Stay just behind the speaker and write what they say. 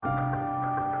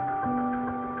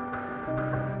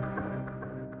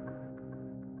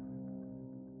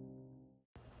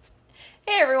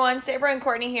everyone, Sabra and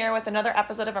Courtney here with another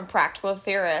episode of Impractical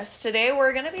Theorist. Today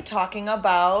we're going to be talking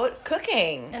about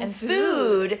cooking and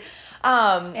food.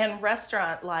 And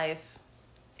restaurant life.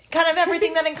 Kind of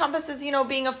everything that encompasses,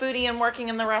 being a foodie and working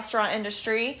in the restaurant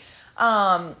industry.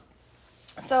 So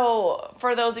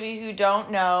for those of you who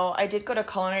don't know, I did go to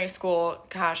culinary school.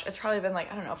 Gosh, it's probably been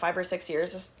 5 or 6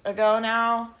 years ago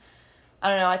now. I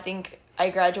don't know, I think I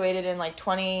graduated in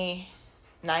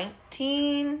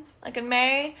 2019, in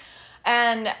May.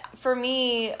 And for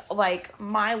me,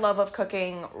 my love of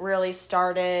cooking really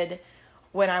started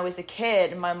when I was a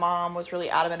kid. My mom was really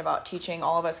adamant about teaching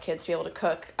all of us kids to be able to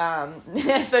cook,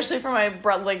 especially for my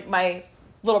my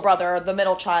little brother, the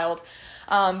middle child,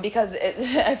 because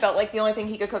I felt like the only thing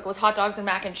he could cook was hot dogs and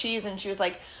mac and cheese. And she was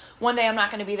like, one day I'm not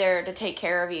going to be there to take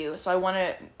care of you, so I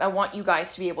want you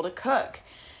guys to be able to cook.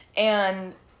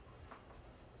 And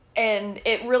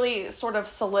it really sort of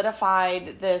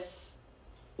solidified this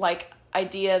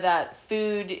idea that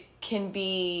food can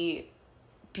be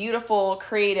beautiful,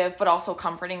 creative, but also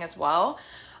comforting as well.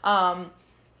 And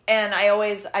I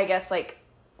always,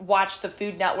 watched the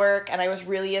Food Network, and I was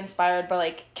really inspired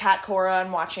by Kat Cora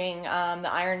and watching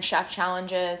the Iron Chef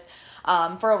challenges.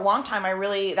 For a long time,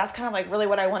 that's kind of really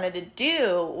what I wanted to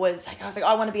do was I was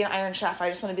I want to be an Iron Chef. I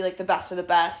just want to be the best of the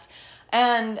best.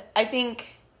 And I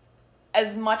think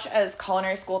as much as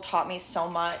culinary school taught me so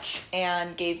much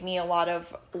and gave me a lot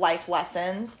of life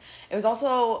lessons, it was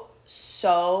also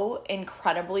so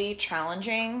incredibly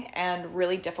challenging and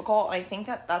really difficult. And I think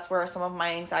that that's where some of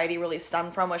my anxiety really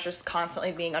stemmed from, was just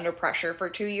constantly being under pressure for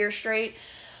 2 years straight.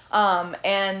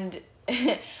 And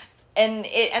I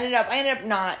ended up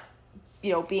not,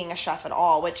 being a chef at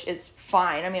all, which is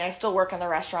fine. I mean, I still work in the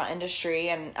restaurant industry,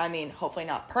 and hopefully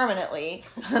not permanently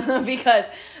because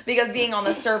being on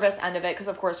the service end of it, because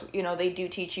of course, they do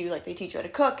teach you, they teach you how to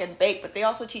cook and bake, but they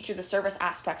also teach you the service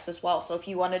aspects as well. So if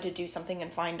you wanted to do something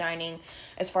in fine dining,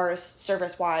 as far as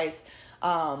service wise,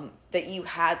 that you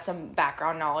had some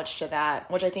background knowledge to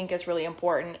that, which I think is really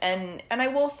important. And I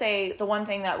will say the one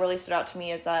thing that really stood out to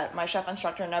me is that my chef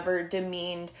instructor never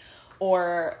demeaned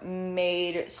or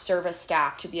made service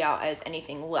staff to be out as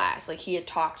anything less. He had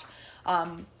talked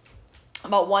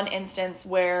about one instance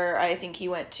where I think he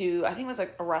went to, it was a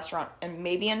restaurant and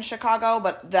maybe in Chicago,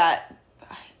 but that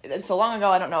so long ago,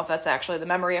 I don't know if that's actually the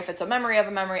memory, if it's a memory of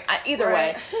a memory. Either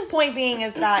way, point being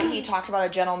is that he talked about a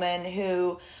gentleman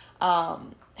who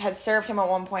had served him at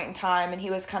one point in time, and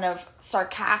he was kind of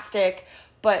sarcastic,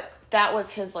 but that was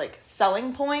his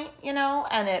selling point,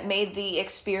 and it made the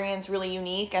experience really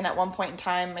unique. And at one point in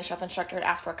time, my chef instructor had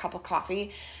asked for a cup of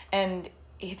coffee, and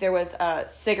there was a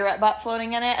cigarette butt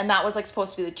floating in it, and that was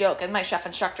supposed to be the joke. And my chef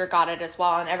instructor got it as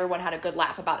well, and everyone had a good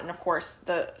laugh about it. And of course,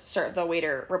 the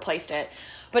waiter replaced it.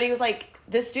 But he was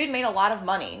this dude made a lot of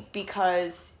money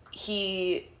because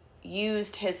he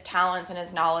used his talents and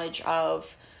his knowledge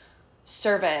of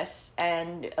service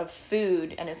and of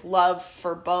food and his love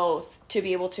for both to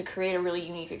be able to create a really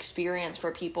unique experience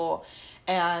for people.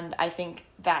 And I think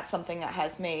that's something that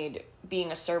has made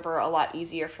being a server a lot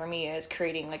easier for me, is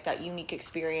creating that unique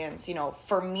experience,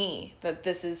 for me, that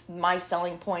this is my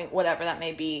selling point, whatever that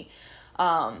may be,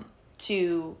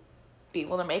 to be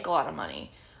able to make a lot of money.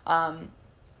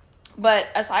 But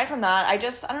aside from that, I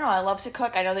don't know, I love to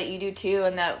cook. I know that you do too,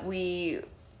 and that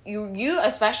you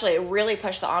especially really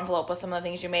push the envelope with some of the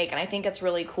things you make, and I think it's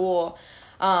really cool.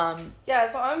 Yeah,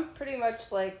 so I'm pretty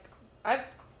much I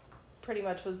pretty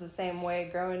much was the same way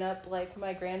growing up.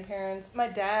 My grandparents, my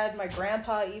dad, my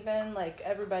grandpa even,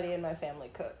 everybody in my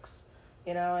family cooks,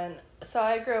 and so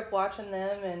I grew up watching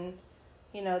them, and,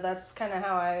 that's kind of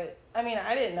how I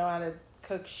didn't know how to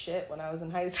cook shit when I was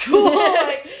in high school.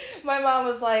 My mom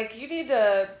was you need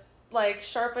to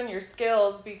sharpen your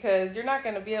skills, because you're not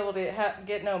going to be able to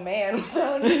get no man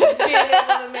without being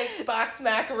able to make box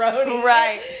macaroni.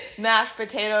 Right. Mashed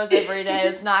potatoes every day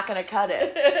is not going to cut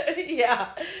it. Yeah.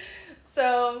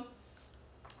 So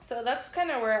that's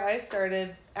kind of where I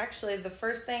started. Actually, the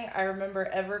first thing I remember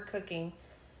ever cooking,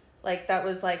 that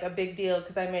was a big deal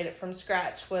because I made it from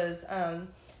scratch, was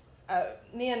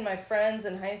me and my friends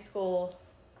in high school.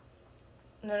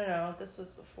 No, this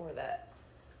was before that.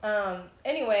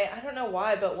 Anyway, I don't know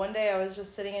why, but one day I was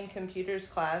just sitting in computers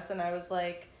class, and I was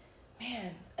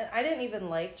man, and I didn't even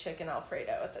like chicken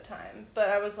Alfredo at the time, but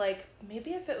I was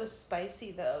maybe if it was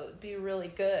spicy though, it'd be really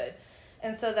good.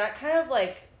 And so that kind of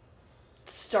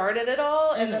started it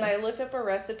all. And then I looked up a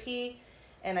recipe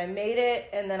and I made it,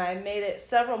 and then I made it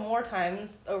several more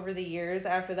times over the years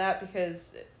after that,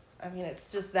 because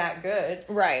it's just that good.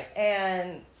 Right.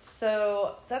 And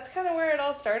so that's kind of where it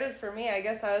all started for me. I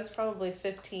guess I was probably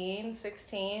 15,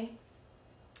 16.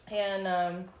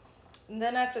 And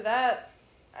then after that,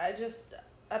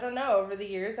 I don't know, over the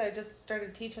years, I just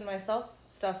started teaching myself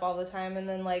stuff all the time. And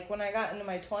then, like, when I got into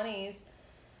my 20s,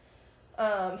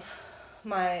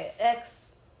 my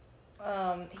ex,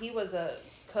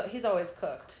 he's always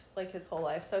cooked, like, his whole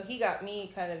life. So he got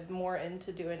me kind of more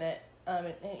into doing it,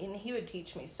 and he would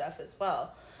teach me stuff as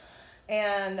well.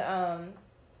 And,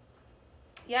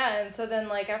 yeah, and so then,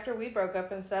 like, after we broke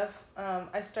up and stuff,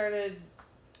 I started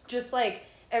just, like,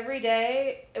 every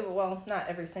day, well, not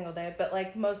every single day, but,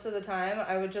 like, most of the time,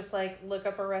 I would just, like, look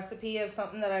up a recipe of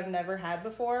something that I've never had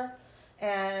before,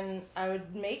 and I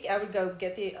would make, like,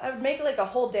 a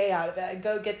whole day out of it. I'd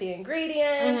go get the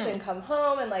ingredients and come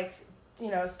home and, like,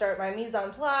 you know, start my mise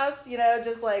en place, you know,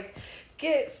 just, like,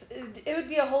 it would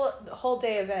be a whole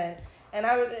day event. And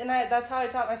that's how I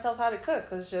taught myself how to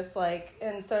cook, was just, like,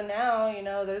 and so now, you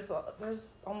know, there's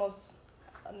almost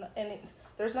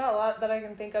there's not a lot that I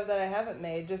can think of that I haven't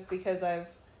made, just because I've,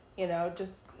 you know,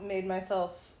 just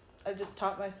I just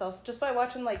taught myself just by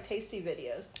watching, like, tasty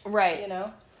videos. Right. You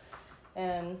know?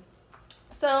 And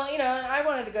so, you know, and I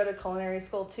wanted to go to culinary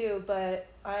school too, but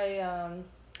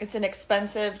it's an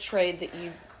expensive trade that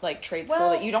you, like, trade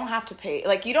school that you don't have to pay.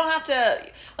 Like, you don't have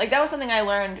to, like, that was something I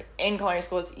learned in culinary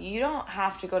school, is you don't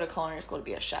have to go to culinary school to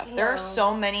be a chef. No. There are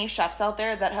so many chefs out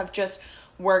there that have just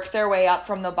worked their way up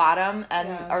from the bottom and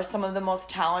are some of the most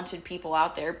talented people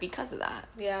out there because of that.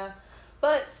 Yeah.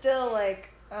 But still, like,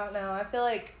 I don't know, I feel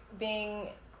like being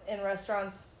in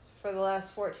restaurants for the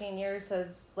last 14 years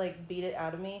has, like, beat it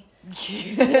out of me.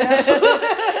 You know?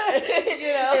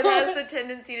 It has the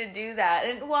tendency to do that.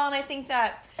 And I think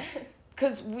that,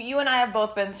 because you and I have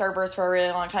both been servers for a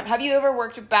really long time. Have you ever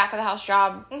worked a back of the house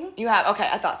job? Mm-hmm. You have? Okay,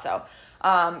 I thought so.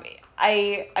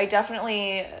 I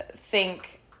definitely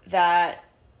think that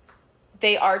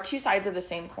they are two sides of the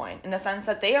same coin, in the sense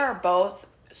that they are both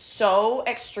so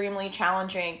extremely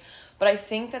challenging. But I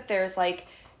think that there's, like,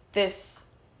 this,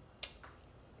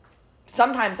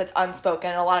 sometimes it's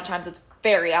unspoken, and a lot of times it's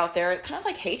very out there, kind of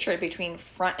like hatred between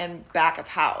front and back of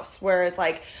house. Whereas,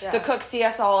 like, the cooks see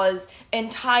us all as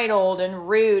entitled and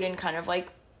rude and kind of like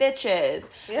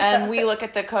bitches. Yeah. And we look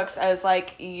at the cooks as,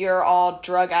 like, you're all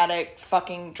drug addict,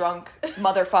 fucking drunk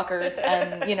motherfuckers,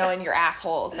 and, you know, and you're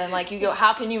assholes. And, like, you go,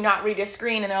 how can you not read a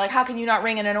screen? And they're like, how can you not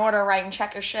ring in an order right and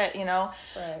check your shit, you know?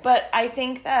 Right. But I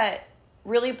think that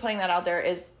really putting that out there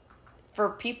is,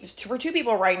 for two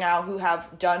people right now who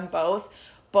have done both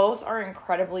are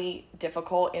incredibly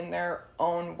difficult in their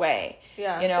own way.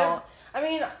 Yeah. You know? I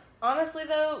mean, honestly,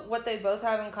 though, what they both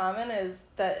have in common is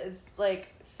that it's, like,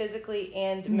 physically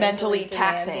and mentally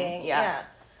taxing. Yeah.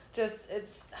 Just,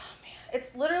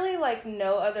 it's literally like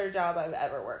no other job I've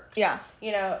ever worked. Yeah.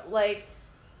 You know, like,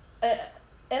 and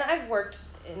I've worked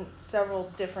in several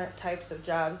different types of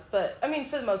jobs, but, I mean,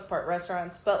 for the most part,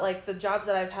 restaurants, but, like, the jobs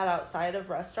that I've had outside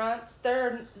of restaurants,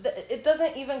 it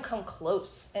doesn't even come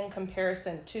close in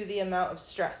comparison to the amount of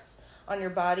stress on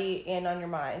your body and on your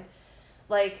mind.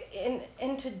 Like,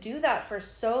 and to do that for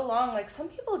so long, like, some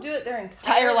people do it their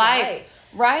entire life.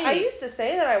 Right. I used to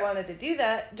say that I wanted to do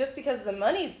that just because the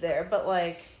money's there, but,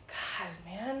 like, God,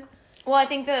 man. Well, I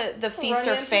think the feast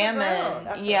or famine,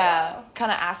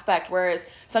 kind of aspect, whereas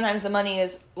sometimes the money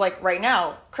is, like, right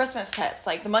now, Christmas tips,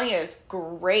 like, the money is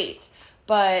great,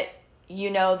 but you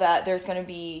know that there's going to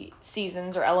be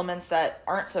seasons or elements that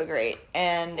aren't so great,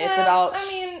 and it's about... I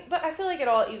mean, but I feel like it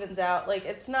all evens out. Like,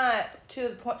 it's not to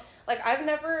the point... Like, I've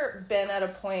never been at a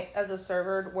point as a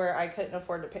server where I couldn't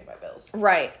afford to pay my bills.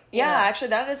 Right. Yeah, actually,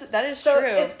 that is so true.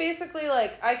 It's basically,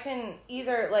 like, I can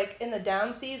either, like, in the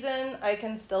down season, I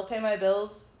can still pay my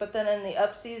bills, but then in the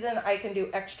up season, I can do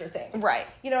extra things. Right.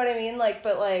 You know what I mean? Like,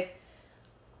 but, like...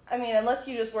 I mean, unless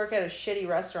you just work at a shitty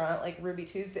restaurant like Ruby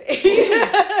Tuesday,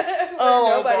 where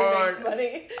nobody makes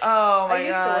money. Oh my god! I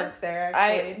used to work there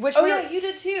actually. Yeah, you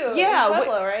did too. Yeah, in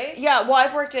Pueblo, right? Yeah. Well,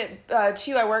 I've worked at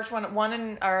two. I worked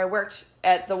I worked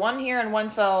at the one here in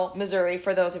Wentzville, Missouri.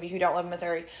 For those of you who don't live in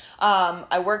Missouri,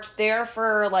 I worked there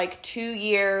for like 2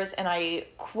 years, and I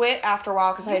quit after a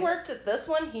while because I worked at this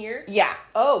one here. Yeah.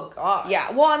 Oh god.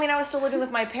 Yeah. Well, I mean, I was still living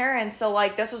with my parents, so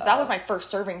like that was my first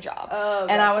serving job. Oh.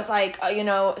 And I was like, you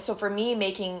know, so for me,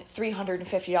 making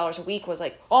 $350 a week was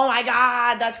like, oh my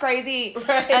god, that's crazy.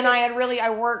 Right. And I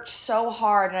worked so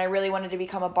hard, and I really wanted to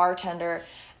become a bartender.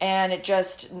 And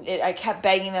I kept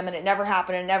begging them, and it never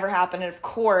happened, and of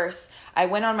course, I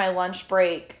went on my lunch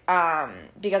break,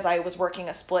 because I was working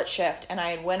a split shift, and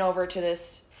I went over to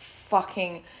this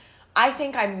fucking, I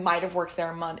think I might have worked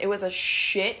there a month. It was a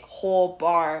shithole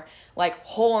bar, like,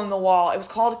 hole in the wall. It was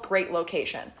called Great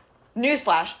Location.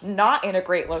 Newsflash, not in a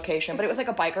great location, but it was like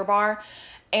a biker bar,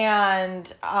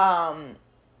 and,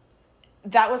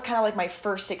 that was kind of like my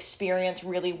first experience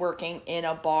really working in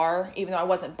a bar, even though I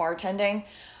wasn't bartending.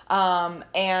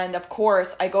 And of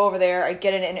course I go over there, I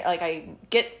get in, like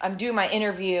I'm doing my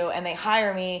interview and they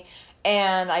hire me,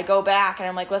 and I go back and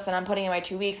I'm like, listen, I'm putting in my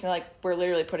 2 weeks. And they're like, we're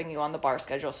literally putting you on the bar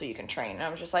schedule so you can train. And I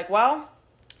was just like, well,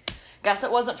 guess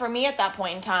it wasn't for me at that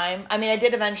point in time. I mean, I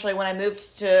did eventually, when I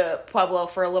moved to Pueblo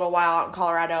for a little while out in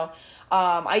Colorado,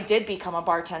 I did become a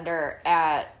bartender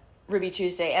at Ruby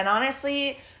Tuesday. And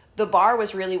honestly, the bar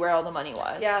was really where all the money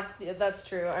was. Yeah, that's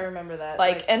true. I remember that.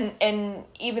 Like, and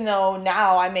even though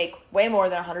now I make way more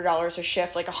than $100 a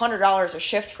shift, like $100 a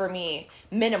shift for me,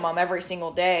 minimum every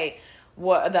single day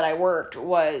that I worked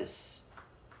was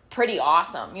pretty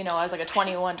awesome, you know, as like a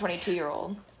 21,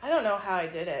 22-year-old. I don't know how I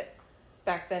did it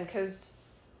back then, because,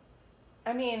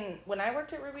 I mean, when I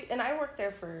worked at Ruby, and I worked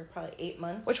there for probably 8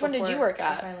 months. Which one did you work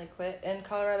at? I finally quit. In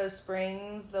Colorado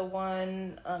Springs, the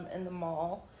one in the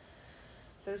mall.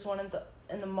 There's one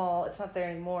in the mall. It's not there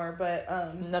anymore, but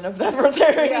none of them are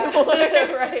there anymore.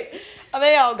 Right? Are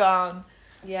they all gone?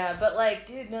 Yeah, but like,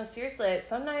 dude, no, seriously.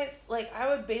 Some nights, like, I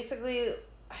would basically,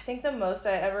 I think the most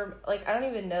I ever, like, I don't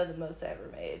even know the most I ever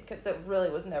made, because it really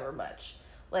was never much.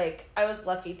 Like, I was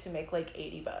lucky to make like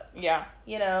 $80. Yeah.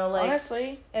 You know, like,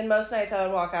 honestly. And most nights I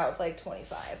would walk out with like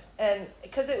 25, and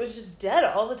because it was just dead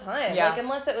all the time. Yeah. Like,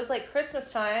 unless it was like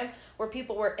Christmas time where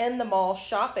people were in the mall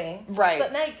shopping. Right.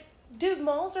 But like, dude,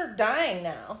 malls are dying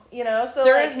now, you know? So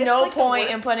there like, is no like point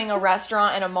in putting a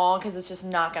restaurant in a mall, because it's just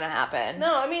not going to happen.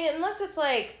 No, I mean, unless it's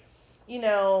like, you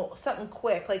know, something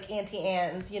quick, like Auntie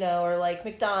Anne's, you know, or like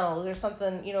McDonald's or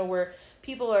something, you know, where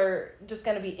people are just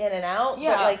going to be in and out.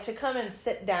 Yeah. But like, to come and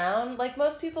sit down, like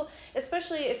most people,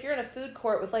 especially if you're in a food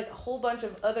court with like a whole bunch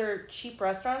of other cheap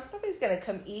restaurants, nobody's going to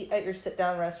come eat at your sit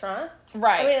down restaurant.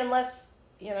 Right. I mean, unless,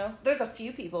 you know, there's a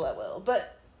few people that will,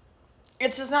 but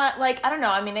it's just not, like, I don't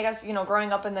know. I mean, I guess, you know,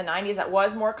 growing up in the 90s, that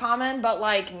was more common. But,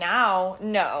 like, now,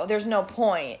 no, there's no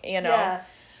point, you know? Yeah.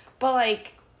 But,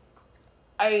 like,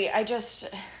 I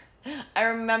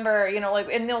remember, you know, like,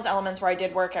 in those elements where I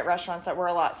did work at restaurants that were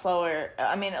a lot slower.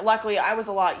 I mean, luckily, I was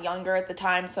a lot younger at the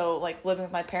time. So, like, living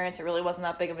with my parents, it really wasn't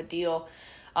that big of a deal.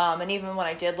 And even when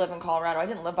I did live in Colorado, I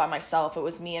didn't live by myself. It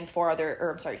was me and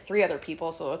three other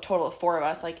people. So, a total of 4 of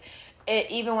us. Like,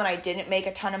 even when I didn't make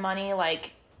a ton of money,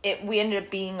 like, we ended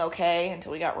up being okay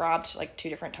until we got robbed like 2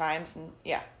 different times. And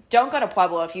yeah, don't go to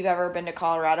Pueblo if you've ever been to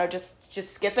Colorado. Just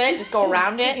skip it. Just go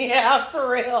around it. Yeah, for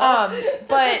real.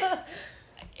 But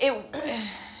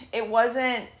it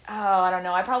wasn't. Oh, I don't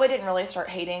know. I probably didn't really start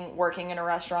hating working in a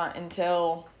restaurant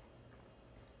until,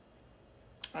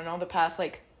 I don't know, the past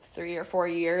like 3 or 4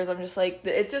 years. I'm just like,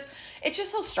 it's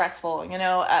just so stressful, you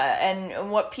know. And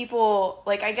what people,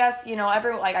 like, I guess, you know,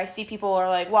 like, I see people are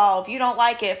like, well, if you don't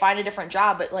like it, find a different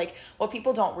job. But like, what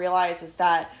people don't realize is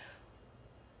that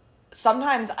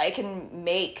sometimes I can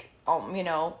make, you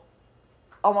know,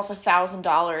 almost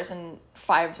 $1,000 in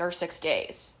 5 or 6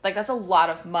 days. Like, that's a lot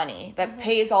of money that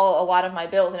pays a lot of my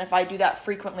bills. And if I do that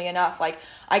frequently enough, like,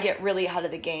 I get really ahead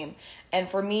of the game. And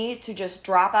for me to just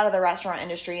drop out of the restaurant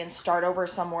industry and start over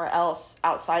somewhere else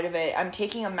outside of it, I'm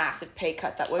taking a massive pay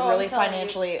cut that would really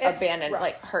financially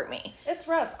hurt me. It's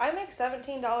rough. I make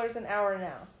 $17 an hour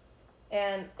now,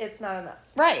 and it's not enough.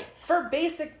 Right. For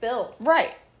basic bills.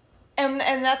 Right. And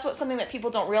that's something that people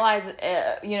don't realize,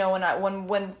 you know,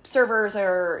 when servers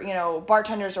or, you know,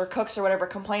 bartenders or cooks or whatever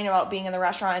complain about being in the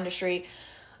restaurant industry,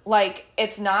 like,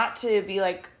 it's not to be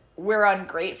like, we're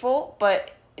ungrateful,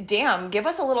 but damn, give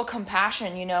us a little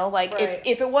compassion, you know? Like, right.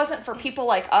 if it wasn't for people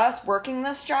like us working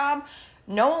this job,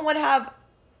 no one would have,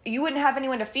 you wouldn't have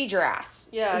anyone to feed your ass.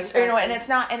 Yeah, exactly. You know, and it's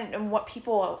not, and what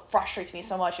people frustrates me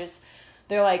so much is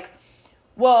they're like,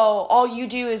 well, all you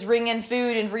do is ring in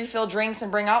food and refill drinks and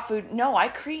bring out food. No, I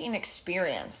create an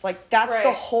experience. Like, that's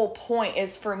the whole point,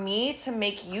 is for me to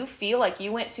make you feel like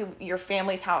you went to your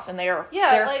family's house and they're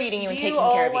like, feeding you and taking care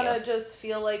of you. Do you all want to just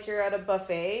feel like you're at a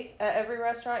buffet at every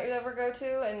restaurant you ever go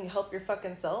to and help your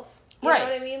fucking self? You know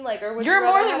what I mean? Like, or would you're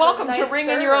more than welcome to ring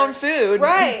in your own food.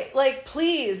 Right. Like,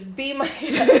 please be my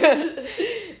guest.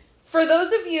 For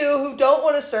those of you who don't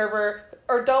want a server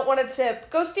or don't want to tip,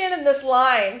 go stand in this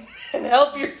line and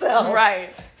help yourself. Right.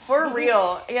 For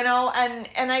real, you know, and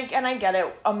I get it.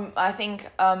 I think,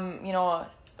 you know,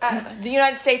 the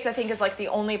United States, I think, is like the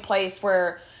only place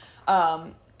where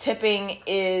tipping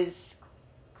is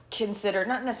considered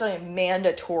not necessarily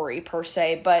mandatory per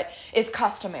se, but is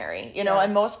customary. You know,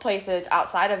 and most places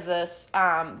outside of this,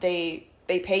 they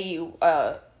pay you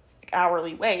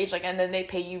hourly wage, like, and then they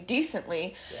pay you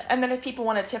decently, and then if people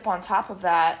want to tip on top of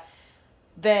that,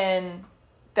 then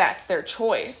that's their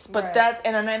choice. But Right. that's,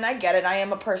 and I get it. I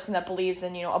am a person that believes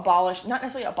in, not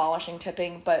necessarily abolishing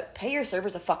tipping, but pay your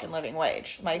servers a fucking living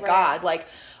wage. My Right. God, like,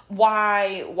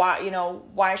 why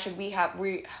should we have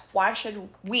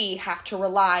to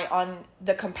rely on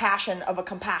the compassion of a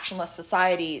compassionless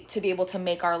society to be able to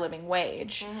make our living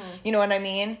wage? You know what I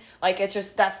mean? Like, it's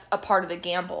just, that's a part of the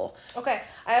gamble. Okay,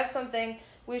 I have something.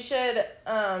 We should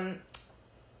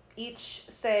each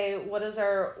say what is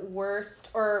our worst,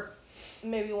 or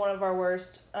maybe one of our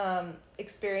worst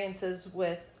experiences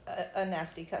with a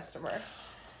nasty customer.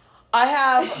 I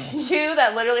have two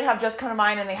that literally have just come to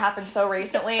mind, and they happened so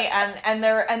recently, and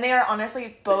they are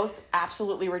honestly both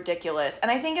absolutely ridiculous. And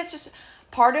I think it's just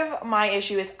part of my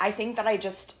issue is I think that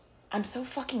I'm so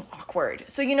fucking awkward.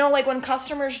 So, like when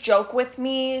customers joke with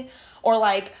me, or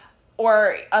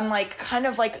I'm like kind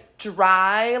of like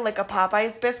dry, like a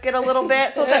Popeye's biscuit a little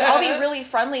bit. So it's like I'll be really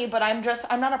friendly, but I'm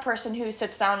not a person who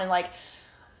sits down and like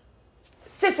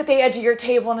sits at the edge of your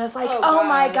table and is like, oh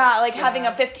my God, like having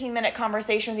a 15-minute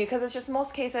conversation with you. Because it's just,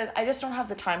 most cases, I just don't have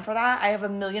the time for that. I have a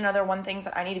million other things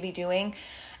that I need to be doing.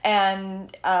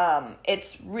 And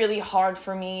it's really hard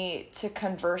for me to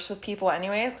converse with people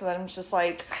anyways, because I'm just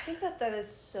like... I think that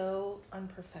is so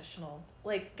unprofessional.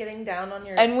 Like, getting down on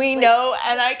your... And we know,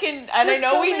 and I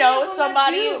know we know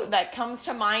somebody that comes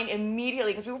to mind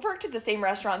immediately, because we worked at the same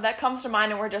restaurant, that comes to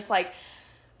mind, and we're just like,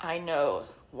 I know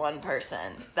one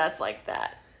person that's like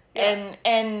that. Yeah.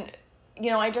 And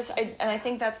I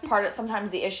think that's part of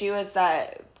sometimes the issue is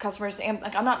that customers,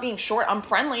 like, I'm not being short, I'm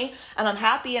friendly and I'm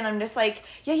happy, and I'm just like,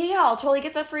 yeah, I'll totally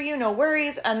get that for you, no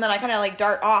worries. And then I kind of like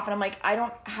dart off, and I'm like, I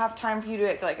don't have time for you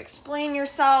to like explain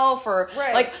yourself, or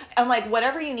like, I'm like,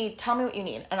 whatever you need, tell me what you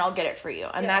need and I'll get it for you.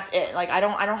 And that's it. Like, you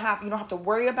don't have to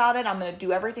worry about it. I'm going to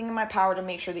do everything in my power to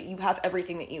make sure that you have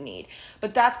everything that you need.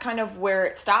 But that's kind of where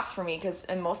it stops for me, because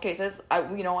in most cases, I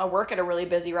work at a really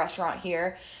busy restaurant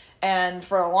here. And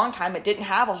for a long time, it didn't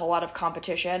have a whole lot of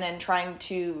competition, and trying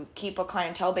to keep a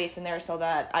clientele base in there so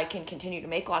that I can continue to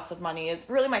make lots of money is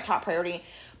really my top priority.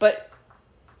 But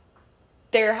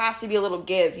there has to be a little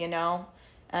give,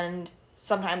 and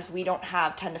sometimes we don't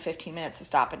have 10 to 15 minutes to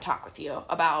stop and talk with you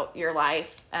about your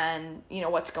life and,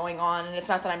 what's going on. And it's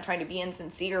not that I'm trying to be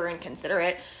insincere or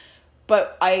inconsiderate,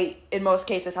 but I, in most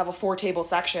cases, have a 4-table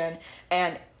section,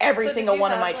 and every single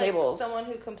one of my tables... someone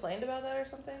who complained about that or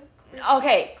something?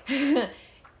 Okay.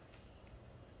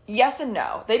 Yes and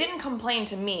no. They didn't complain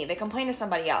to me. They complained to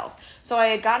somebody else. So I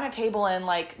had gotten a table in,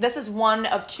 like, this is one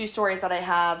of 2 stories that I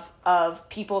have of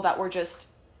people that were just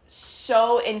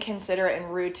so inconsiderate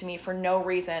and rude to me for no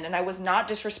reason, and I was not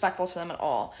disrespectful to them at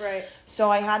all. Right. So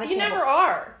I had a table. You never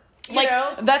are.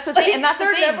 That's the thing, and that's the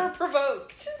thing. They're never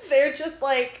provoked. They're just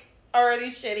like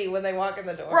already shitty when they walk in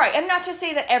the door. Right, and not to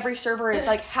say that every server is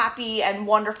like happy and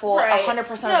wonderful 100% of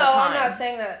the time. No, I'm not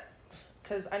saying that,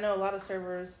 because I know a lot of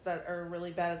servers that are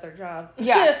really bad at their job.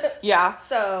 Yeah.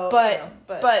 So,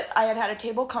 but I had a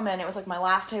table come in. It was like my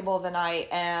last table of the night,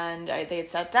 and they had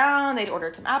sat down. They'd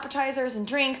ordered some appetizers and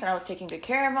drinks, and I was taking good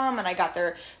care of them.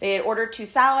 And they had ordered 2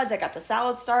 salads. I got the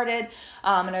salad started,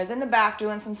 and I was in the back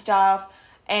doing some stuff,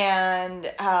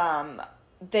 and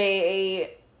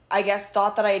they, I guess,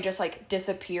 thought that I had just like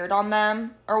disappeared on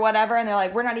them or whatever, and they're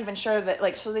like, we're not even sure that,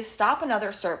 like, so they stop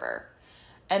another server,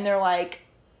 and they're like,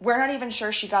 we're not even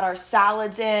sure she got our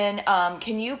salads in.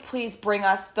 Can you please bring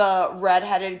us the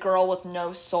redheaded girl with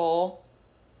no soul?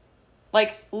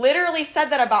 Like, literally said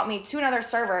that about me to another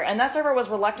server. And that server was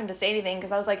reluctant to say anything,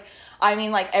 because I was like,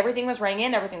 everything was rang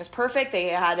in. Everything was perfect. They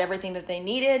had everything that they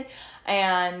needed.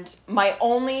 And my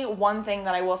only one thing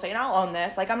that I will say, and I'll own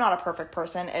this, like, I'm not a perfect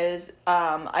person, is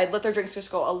I let their drinks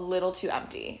just go a little too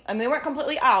empty. I mean, they weren't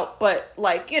completely out, but,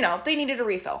 like, they needed a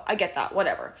refill. I get that.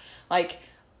 Whatever. Like,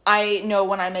 I know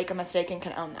when I make a mistake and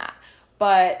can own that.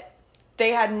 But they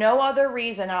had no other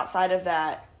reason outside of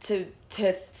that to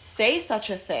say such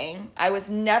a thing. I was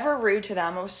never rude to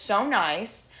them. I was so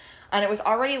nice. And it was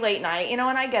already late night, and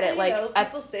I get it.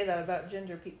 People say that about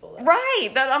ginger people. Though. Right.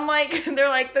 That I'm like, they're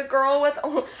like, the girl with,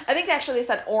 I think they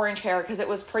said orange hair, because it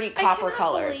was pretty copper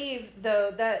colored. I cannot believe,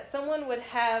 though, that someone would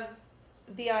have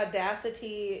the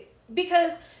audacity,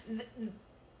 because...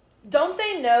 don't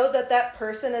they know that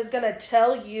person is going to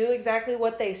tell you exactly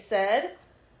what they said?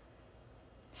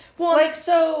 Well, like,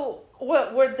 so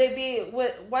what would they be?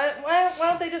 Why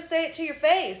don't they just say it to your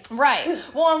face? Right.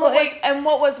 Well, and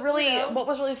what was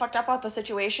really fucked up about the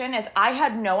situation is I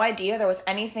had no idea there was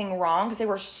anything wrong, because they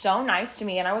were so nice to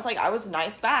me, and I was like, I was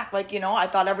nice back. Like, I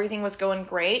thought everything was going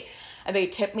great, and they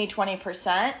tipped me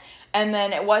 20%. And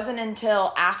then it wasn't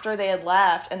until after they had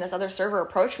left and this other server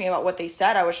approached me about what they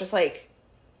said, I was just like,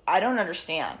 I don't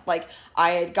understand. Like,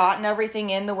 I had gotten everything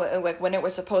in like when it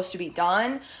was supposed to be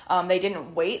done. They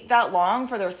didn't wait that long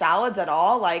for their salads at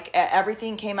all. Like,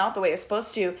 everything came out the way it's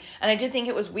supposed to. And I did think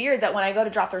it was weird that when I go to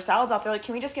drop their salads off, they're like,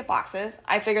 can we just get boxes?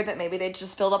 I figured that maybe they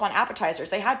just filled up on appetizers.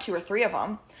 They had 2 or 3 of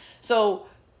them. So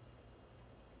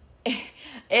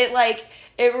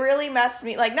it really messed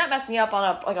me, like, not messed me up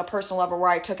on a personal level where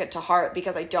I took it to heart,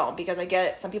 because I don't, because I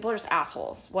get it. Some people are just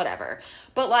assholes, whatever.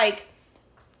 But like,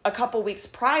 a couple weeks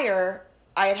prior,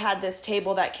 I had this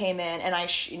table that came in, and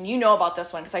and you know about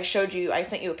this one because I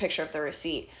sent you a picture of the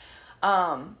receipt.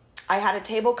 I had a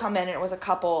table come in, and it was a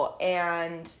couple,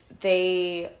 and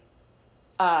they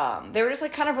were just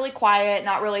like kind of really quiet,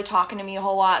 not really talking to me a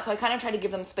whole lot. So I kind of tried to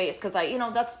give them space because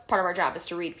that's part of our job, is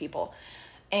to read people.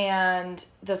 And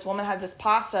this woman had this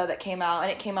pasta that came out,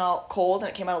 and it came out cold, and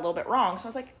it came out a little bit wrong. So I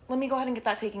was like, let me go ahead and get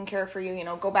that taken care of for you.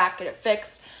 Go back, get it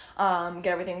fixed, get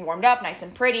everything warmed up, nice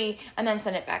and pretty, and then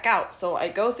send it back out. So I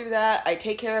go through that, I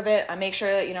take care of it, I make sure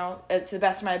that, to the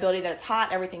best of my ability, that it's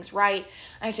hot, everything's right,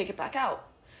 and I take it back out.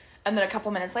 And then a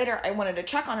couple minutes later, I wanted to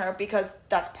check on her, because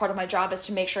that's part of my job, is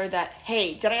to make sure that,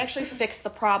 hey, did I actually fix the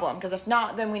problem? Because if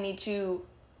not, then we need to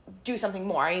do something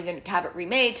more. I need to have it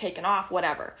remade, taken off,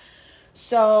 whatever.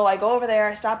 So I go over there,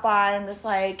 I stop by, and I'm just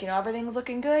like, everything's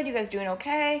looking good. You guys doing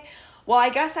okay? Well, I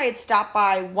guess I had stopped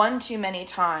by one too many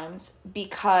times,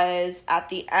 because at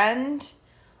the end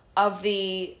of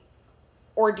the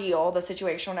ordeal, the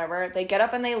situation, whatever, they get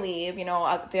up and they leave,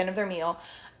 at the end of their meal,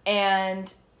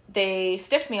 and they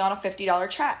stiffed me on a $50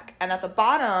 check. And at the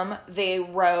bottom, they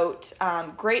wrote,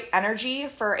 great energy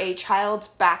for a child's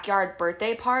backyard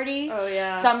birthday party. Oh,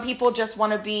 yeah. Some people just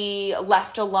want to be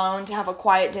left alone to have a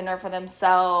quiet dinner for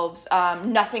themselves.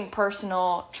 Nothing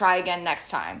personal. Try again next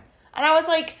time. And I was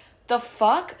like, the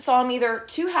fuck? So I'm either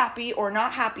too happy or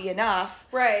not happy enough.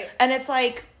 Right. And it's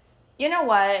like, you know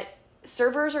what?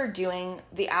 Servers are doing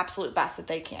the absolute best that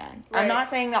they can. Right. I'm not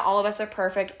saying that all of us are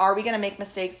perfect. Are we going to make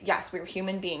mistakes? Yes, we're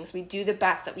human beings. We do the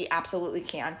best that we absolutely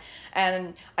can.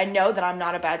 And I know that I'm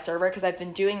not a bad server, because I've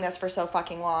been doing this for so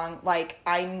fucking long. Like,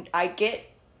 I get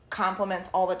compliments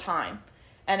all the time.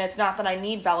 And it's not that I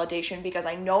need validation, because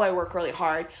I know I work really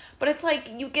hard. But it's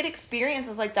like, you get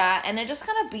experiences like that, and it just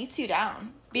kind of beats you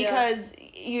down. Because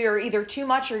you're either too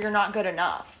much or you're not good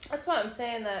enough. That's why I'm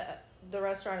saying that the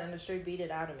restaurant industry beat it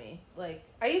out of me. Like,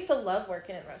 I used to love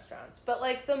working in restaurants, but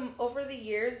like over the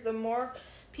years, the more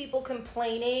people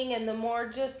complaining, and the more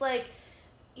just like,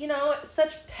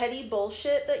 such petty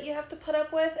bullshit that you have to put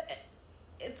up with,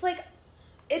 it's like,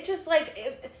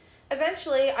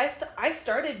 eventually I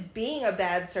started being a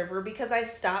bad server, because I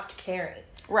stopped caring.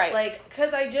 Right. Like,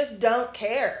 because I just don't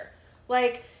care.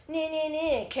 Like,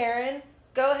 nah, Karen,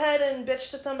 go ahead and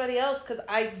bitch to somebody else, because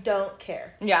I don't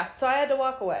care. Yeah. So I had to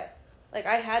walk away. Like,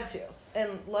 I had to.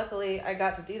 And luckily, I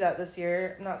got to do that this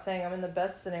year. I'm not saying I'm in the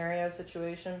best scenario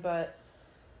situation, but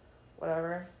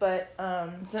whatever. But,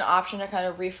 it's an option to kind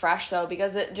of refresh, though,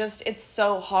 because it's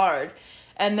so hard.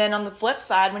 And then on the flip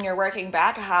side, when you're working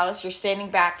back a house, you're standing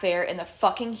back there in the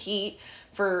fucking heat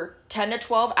for 10 to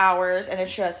 12 hours, and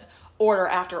it's just order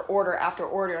after order after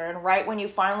order. And right when you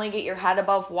finally get your head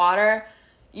above water,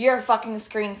 your fucking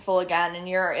screen's full again. And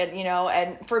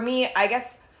and for me, I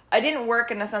guess I didn't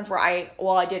work in a sense where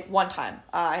I did one time.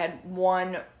 I had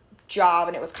one job,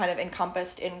 and it was kind of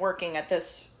encompassed in working at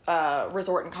this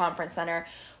resort and conference center,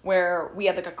 where we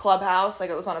had like a clubhouse, like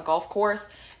it was on a golf course,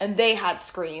 and they had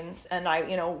screens, and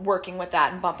I, working with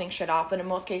that and bumping shit off. But in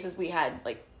most cases, we had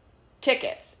like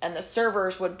tickets, and the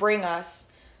servers would bring us,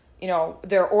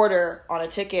 their order on a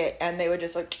ticket, and they would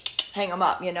just like hang them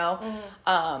up,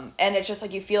 Mm-hmm. And it's just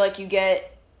like, you feel like you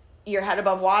get your head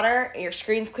above water, your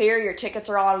screen's clear, your tickets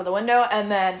are all out of the window,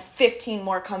 and then 15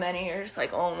 more come in, and you're just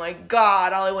like, oh my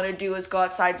God, all I want to do is go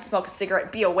outside and smoke a cigarette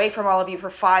and be away from all of you for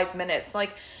 5 minutes.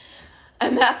 Like,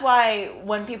 and that's why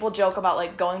when people joke about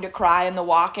like going to cry in the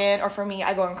walk-in, or for me,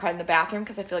 I go and cry in the bathroom,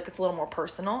 because I feel like it's a little more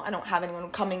personal. I don't have anyone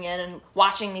coming in and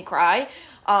watching me cry.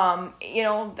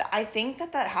 I think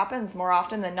that happens more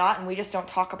often than not, and we just don't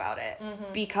talk about it.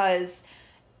 Mm-hmm. Because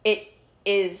it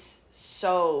is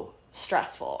so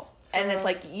stressful. And it's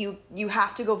like, you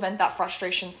have to go vent that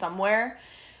frustration somewhere,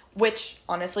 which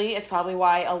honestly is probably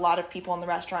why a lot of people in the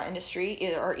restaurant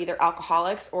industry are either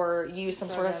alcoholics or use some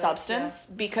sort of substance,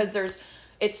 because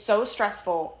it's so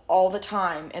stressful all the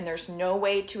time, and there's no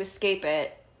way to escape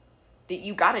it, that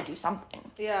you got to do something.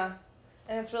 Yeah.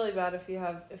 And it's really bad if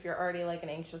you're already like an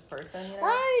anxious person,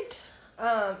 Right.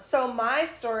 So my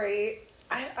story,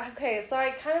 so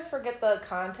I kind of forget the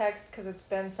context, because it's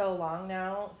been so long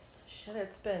now. Shit,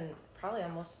 it's been probably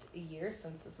almost a year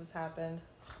since this has happened.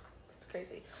 It's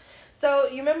crazy. So,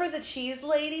 you remember the cheese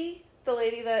lady The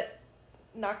lady that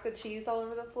knocked the cheese all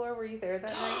over the floor. Were you there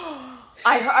that night?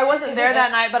 I wasn't there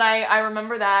that night, but I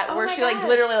remember that, Oh where my she, God. like,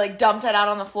 literally, like, dumped it out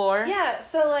on the floor. Yeah,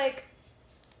 so, like,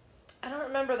 I don't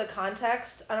remember the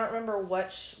context. I don't remember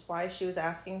why she was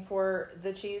asking for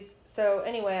the cheese. So,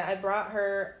 anyway, I brought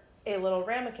her a little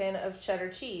ramekin of cheddar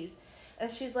cheese. And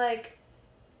she's like,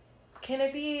 can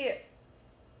it be...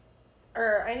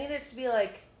 Or, I need it to be,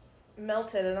 like,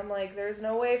 melted. And I'm like, there's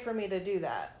no way for me to do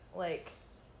that. Like...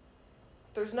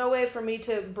 There's no way for me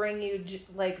to bring you,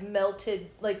 like, melted,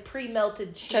 like,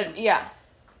 pre-melted cheese. Yeah.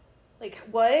 Like,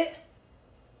 what?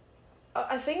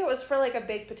 I think it was for, like, a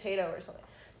baked potato or something.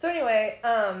 So, anyway,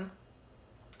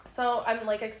 so I'm,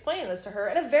 like, explaining this to her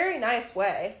in a very nice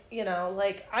way. You know,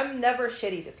 like, I'm never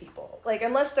shitty to people. Like,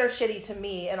 unless they're shitty to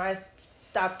me and I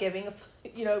stop giving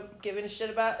a shit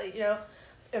about,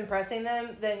 impressing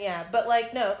them, then yeah. But,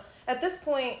 like, no. At this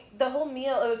point, the whole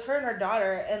meal, it was her and her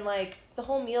daughter, and, like, the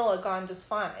whole meal had gone just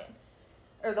fine.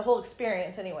 Or the whole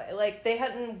experience, anyway. Like, they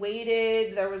hadn't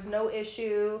waited, there was no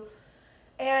issue.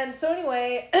 And so,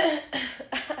 anyway,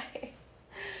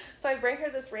 so I bring her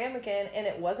this ramekin, and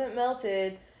it wasn't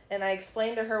melted, and I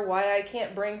explained to her why I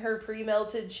can't bring her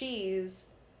pre-melted cheese,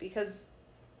 because,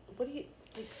 what do you...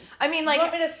 Like, I mean, like... You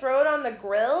want me to throw it on the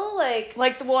grill?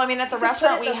 Well, I mean, at the You could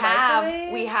restaurant put it in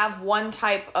the we have one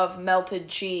type of melted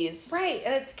cheese. Right,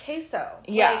 and it's queso.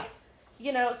 Yeah. Like,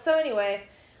 so anyway,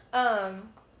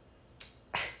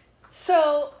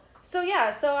 so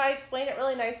I explained it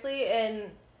really nicely, and,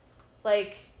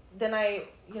 like, then I,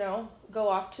 go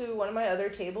off to one of my other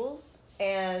tables,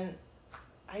 and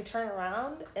I turn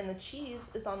around, and the cheese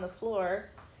is on the floor,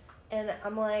 and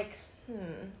I'm like,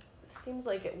 seems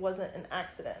like it wasn't an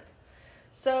accident.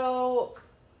 So,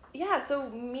 yeah, so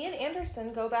me and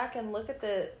Anderson go back and look at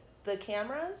the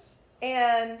cameras,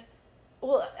 and,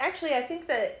 well, actually, I think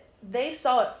that they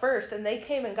saw it first, and they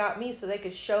came and got me so they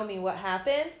could show me what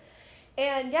happened.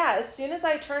 And, yeah, as soon as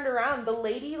I turned around, the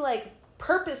lady, like,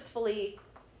 purposefully,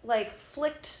 like,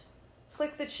 flicked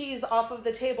the cheese off of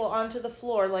the table onto the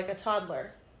floor like a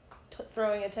toddler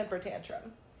throwing a temper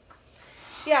tantrum.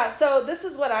 Yeah, so this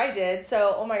is what I did.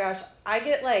 So, oh my gosh, I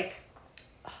get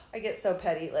so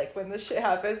petty, like, when this shit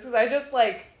happens, because I just,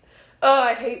 like,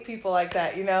 I hate people like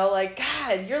that, Like,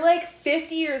 God, you're, like,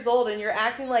 50 years old, and you're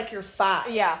acting like you're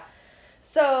 5. Yeah.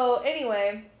 So,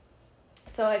 anyway,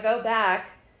 so I go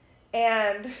back,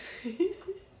 and this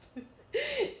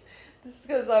is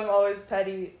because I'm always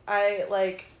petty. I,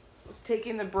 like, was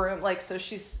taking the broom, like, so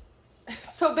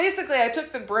basically I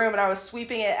took the broom and I was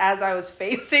sweeping it as I was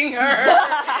facing her.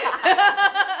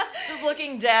 Just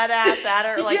looking dead ass at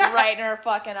her, like, right in her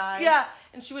fucking eyes. Yeah,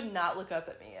 and she would not look up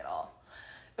at me at all.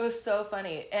 It was so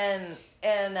funny. And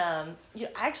I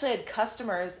actually had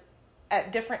customers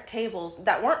at different tables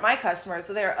that weren't my customers,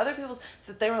 but they were other people's,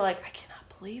 that they were like, I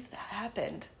cannot believe that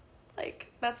happened.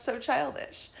 Like, that's so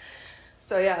childish.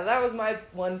 So, yeah, that was my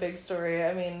one big story.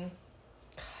 I mean,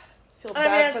 God, I feel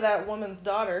bad for that woman's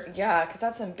daughter. Yeah, because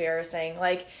that's embarrassing.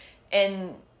 Like,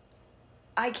 and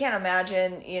I can't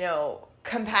imagine,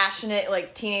 compassionate,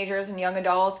 like, teenagers and young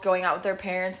adults going out with their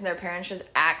parents and their parents just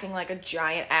acting like a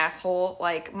giant asshole.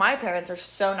 Like, my parents are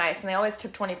so nice and they always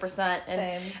tip 20%.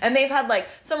 And they've had, like,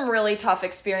 some really tough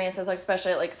experiences, like,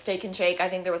 especially at, like, Steak and Shake. I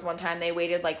think there was one time they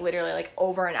waited, like, literally, like,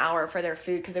 over an hour for their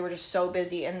food because they were just so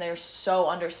busy and they're so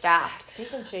understaffed.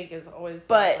 Steak and Shake is always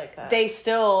but like that. They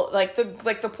still,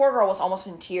 the poor girl was almost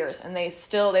in tears, and they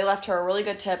left her a really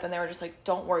good tip, and they were just like,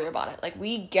 don't worry about it. Like,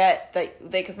 we get that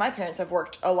because my parents have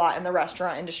worked a lot in the restaurant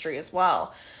industry as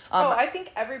well. I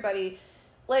think everybody,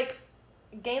 like,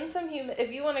 gain some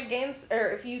if you want to gain,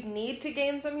 or if you need to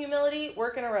gain some humility,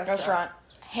 work in a restaurant.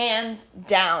 Hands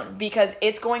down, because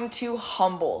it's going to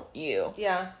humble you.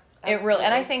 Yeah. Absolutely. It really,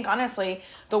 and I think, honestly,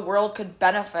 the world could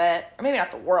benefit, or maybe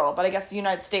not the world, but I guess the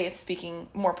United States, speaking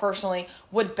more personally,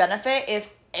 would benefit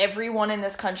if everyone in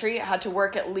this country had to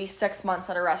work at least 6 months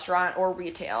at a restaurant or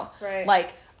retail. Right.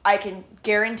 Like, I can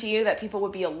guarantee you that people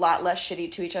would be a lot less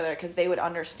shitty to each other because they would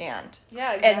understand.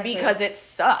 Yeah, exactly. And because it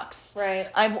sucks. Right.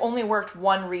 I've only worked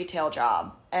one retail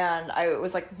job, and it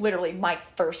was, like, literally my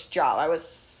first job. I was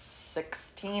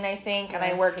 16, I think, and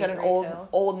I worked at an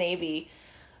Old Navy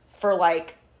for,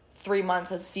 like, 3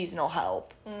 months as seasonal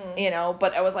help,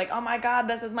 but I was like, oh my God,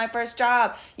 this is my first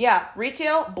job. Yeah.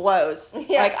 Retail blows.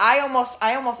 Yeah. Like, I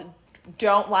almost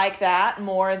don't like that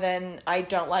more than I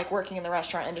don't like working in the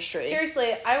restaurant industry.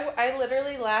 Seriously, I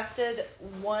literally lasted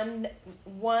one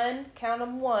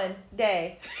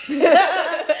day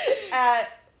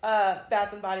at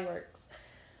Bath and Body Works.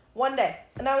 One day.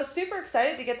 And I was super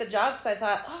excited to get the job because I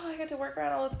thought, I get to work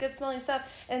around all this good smelling stuff,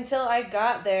 until I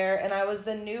got there and I was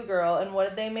the new girl. And what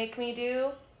did they make me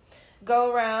do?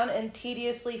 go around and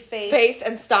tediously face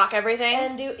and stock everything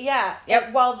and do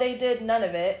Yep. while they did none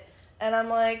of it, and I'm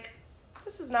like,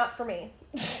 this is not for me.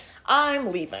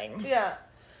 I'm leaving. Yeah.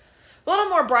 A little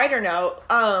more brighter note,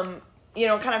 you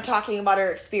know, kind of talking about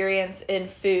our experience in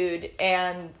food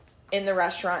and in the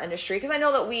restaurant industry, because I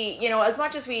know that we, you know, as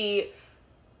much as we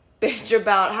bitch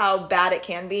about how bad it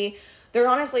can be, there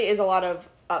honestly is a lot of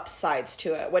upsides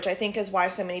to it, which I think is why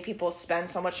so many people spend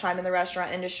so much time in the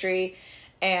restaurant industry.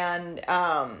 And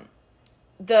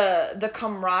the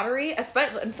camaraderie,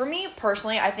 especially, and for me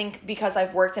personally, I think because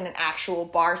I've worked in an actual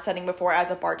bar setting before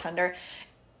as a bartender,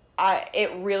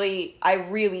 I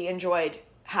really enjoyed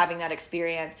having that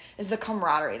experience, is the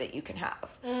camaraderie that you can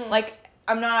have. Like,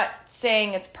 I'm not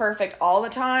saying it's perfect all the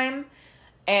time,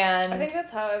 and I think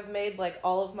that's how I've made, like,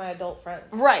 all of my adult friends.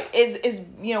 Right. Is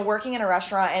you know, working in a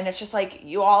restaurant, and it's just like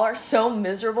you all are so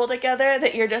miserable together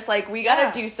that you're just like, we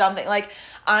gotta do something. Like,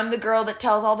 I'm the girl that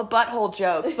tells all the butthole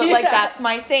jokes, but like that's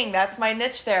my thing. That's my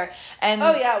niche there. And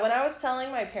oh yeah, when I was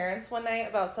telling my parents one night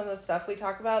about some of the stuff we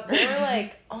talk about, they were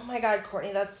like, "Oh my God,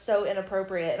 Courtney, that's so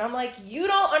inappropriate." And I'm like, "You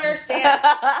don't understand.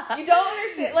 You don't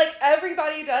understand. Like,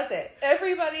 everybody does it.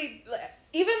 Everybody,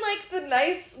 even like the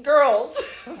nice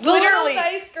girls, Literally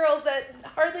nice girls that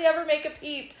hardly ever make a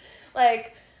peep,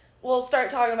 like, we'll start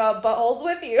talking about buttholes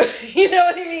with you." You know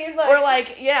what I mean? Like, we're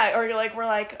like, yeah, or like, we're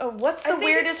like, oh, what's the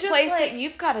weirdest place like, that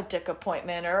you've got a dick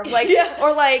appointment? Or like,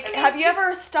 or like, I mean, have you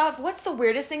ever stuffed, what's the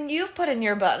weirdest thing you've put in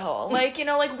your butthole? Like, you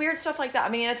know, like weird stuff like that.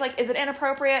 I mean, it's like, is it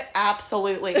inappropriate?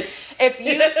 Absolutely.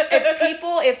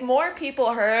 If more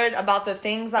people heard about the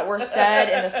things that were said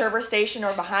in the server station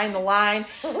or behind the line,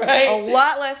 right, a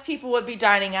lot less people would be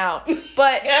dining out.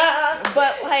 But,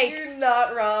 but like, you're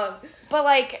not wrong. But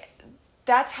like,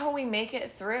 that's how we make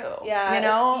it through. Yeah, you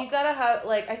know, you gotta have,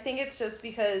 like, I think it's just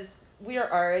because we are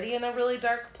already in a really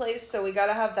dark place, so we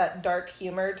gotta have that dark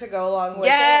humor to go along with it.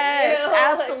 Yes, You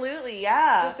know? absolutely, like,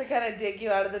 yeah. Just to kind of dig you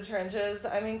out of the trenches.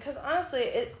 I mean, because honestly,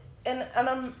 and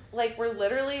I'm like, we're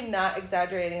literally not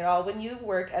exaggerating at all. When you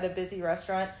work at a busy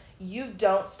restaurant, you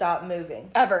don't stop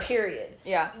moving. Ever. Period.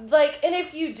 Yeah. Like, and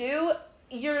if you do,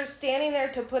 you're standing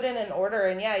there to put in an order,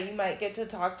 and yeah, you might get to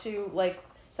talk to, like,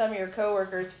 some of your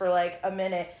coworkers for like a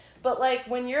minute, but like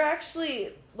when you're actually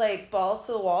like balls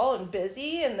to the wall and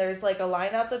busy and there's like a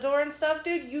line out the door and stuff,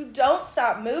 dude, you don't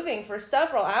stop moving for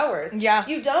several hours. Yeah.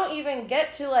 You don't even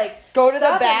get to like go to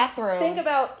the bathroom. Think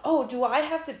about, oh, do I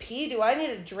have to pee? Do I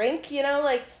need a drink? You know,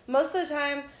 like most of the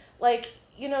time, like,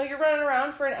 you know, you're running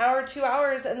around for an hour, 2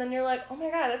 hours, and then you're like, oh my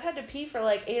God, I've had to pee for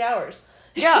like 8 hours.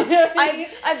 Yeah. You know what I mean?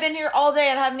 I've been here all day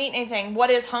and haven't eaten anything. What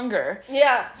is hunger?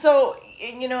 Yeah. So,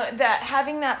 you know, that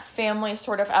having that family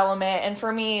sort of element, and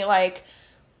for me, like,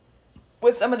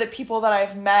 with some of the people that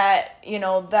I've met, you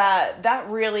know, that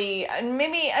really, and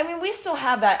maybe, I mean, we still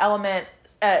have that element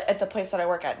at the place that I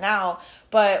work at now,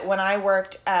 but when I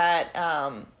worked at,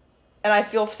 and I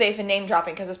feel safe in name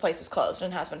dropping because this place is closed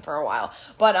and has been for a while,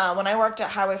 but when I worked at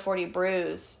Highway 40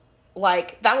 Brews,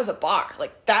 like, that was a bar.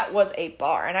 Like, that was a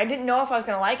bar. And I didn't know if I was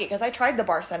going to like it because I tried the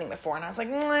bar setting before. And I was like,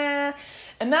 nah.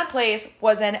 And that place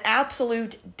was an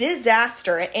absolute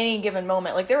disaster at any given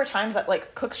moment. Like, there were times that,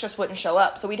 like, cooks just wouldn't show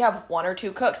up. So we'd have one or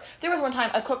two cooks. There was one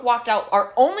time a cook walked out,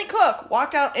 our only cook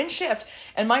walked out in shift.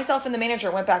 And myself and the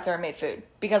manager went back there and made food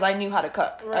because I knew how to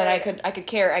cook. Right. And I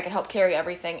could help carry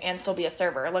everything and still be a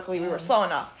server. Luckily, we were slow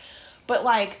enough. But,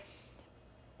 like,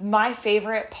 my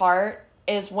favorite part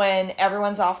is when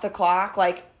everyone's off the clock,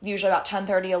 like usually about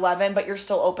 10:30, 11, but you're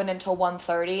still open until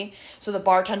 1:30. So the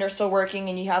bartender's still working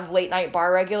and you have late night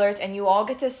bar regulars and you all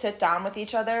get to sit down with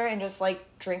each other and just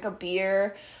like drink a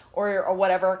beer or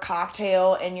whatever,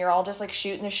 cocktail, and you're all just like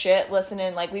shooting the shit,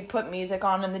 listening. Like, we'd put music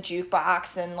on in the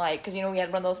jukebox and like, cause you know, we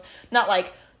had one of those, not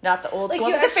the old like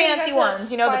school, but the fancy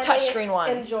ones, you know, the touchscreen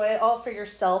ones. Enjoy it all for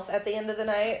yourself at the end of the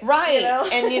night. Right. You know?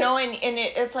 And, you know, and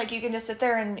it's like you can just sit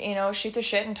there and, you know, shoot the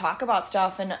shit and talk about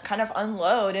stuff and kind of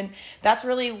unload. And that's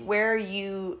really where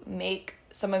you make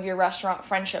some of your restaurant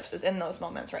friendships, is in those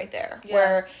moments right there. Yeah.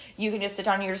 Where you can just sit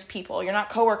down and you're just people. You're not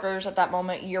coworkers at that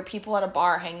moment. You're people at a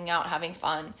bar hanging out, having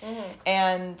fun. Mm-hmm.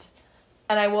 And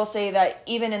I will say that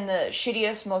even in the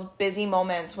shittiest, most busy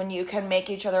moments, when you can make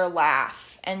each other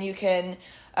laugh and you can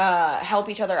help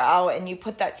each other out and you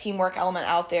put that teamwork element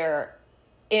out there,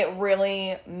 it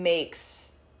really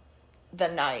makes the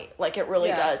night. Like, it really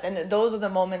does. And those are the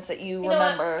moments that you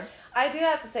remember. I do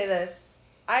have to say this.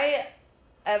 I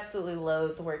absolutely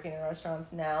loathe working in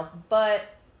restaurants now,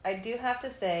 but I do have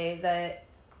to say that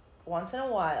once in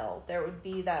a while there would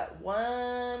be that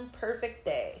one perfect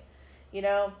day. You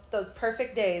know, those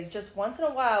perfect days, just once in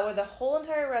a while, where the whole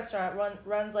entire restaurant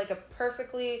runs like a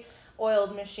perfectly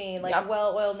oiled machine, like a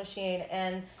well-oiled machine,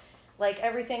 and Like,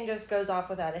 everything just goes off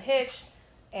without a hitch.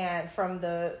 And from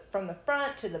the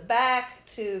front to the back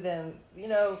to the,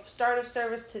 start of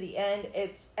service to the end,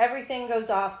 everything goes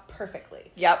off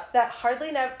perfectly. Yep. That hardly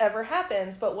ever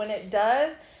happens, but when it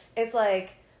does, it's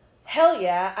like, hell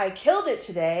yeah, I killed it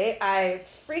today. I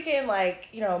freaking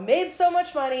made so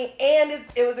much money, and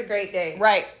it was a great day.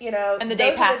 Right. And the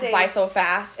day passes by so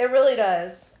fast. It really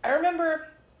does. I remember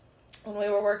when we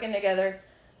were working together,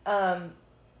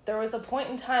 there was a point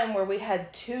in time where we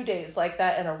had 2 days like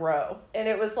that in a row. And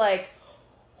it was like,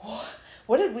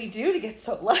 what did we do to get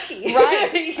so lucky?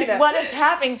 Right. What is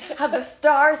happening? Have the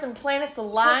stars and planets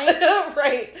aligned?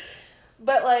 Right.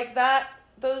 But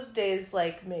those days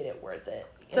made it worth it.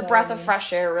 It's a breath of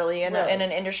fresh air, really, in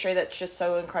an industry that's just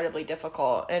so incredibly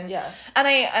difficult. And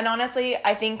and honestly,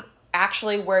 I think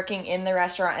actually working in the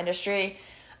restaurant industry,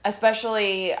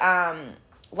 especially as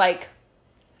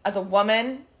a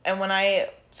woman, and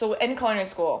so in culinary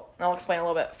school, and I'll explain a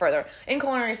little bit further. In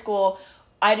culinary school,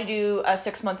 I had to do a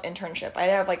 6-month internship. I had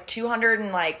to have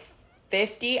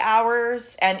 250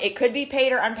 hours, and it could be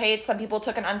paid or unpaid. Some people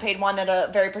took an unpaid one at a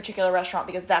very particular restaurant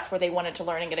because that's where they wanted to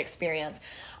learn and get experience.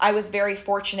 I was very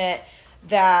fortunate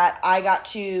that I got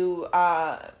to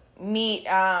meet,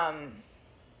 oh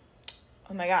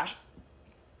my gosh,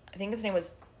 I think his name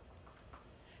was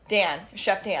Dan,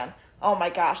 Chef Dan. Oh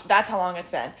my gosh, that's how long it's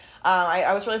been.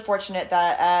 I was really fortunate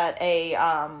that at a,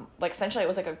 essentially it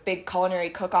was a big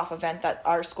culinary cook-off event that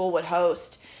our school would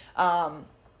host,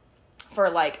 for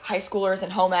high schoolers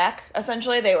and home ec.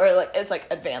 Essentially, they were it's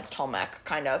advanced home ec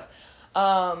kind of,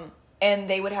 and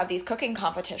they would have these cooking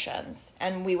competitions,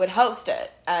 and we would host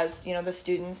it as the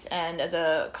students and as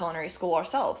a culinary school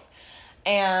ourselves.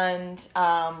 And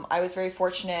I was very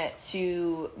fortunate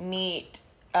to meet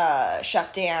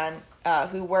Chef Dan,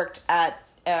 who worked at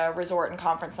a resort and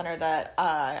conference center that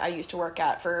I used to work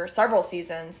at for several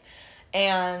seasons,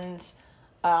 and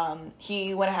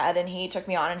he went ahead and he took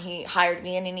me on and he hired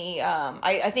me, and he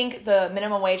I think the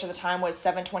minimum wage at the time was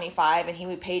 $7.25, and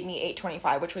he paid me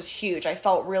 $8.25, which was huge. I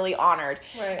felt really honored.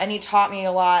 Right. And he taught me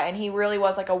a lot, and he really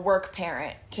was a work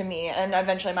parent to me. And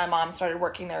eventually my mom started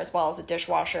working there as well as a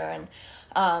dishwasher, and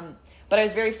but I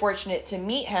was very fortunate to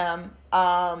meet him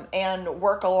and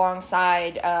work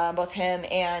alongside both him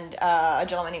and a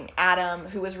gentleman named Adam,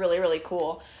 who was really, really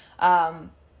cool.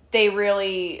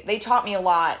 They taught me a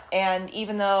lot, and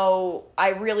even though I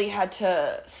really had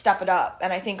to step it up,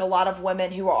 and I think a lot of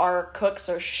women who are cooks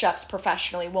or chefs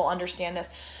professionally will understand this,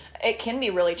 it can be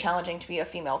really challenging to be a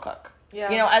female cook.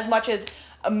 Yeah. As much as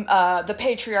the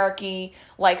patriarchy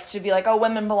likes to be oh,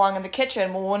 women belong in the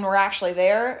kitchen, well, when we're actually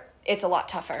there, it's a lot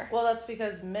tougher. Well, that's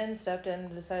because men stepped in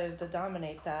and decided to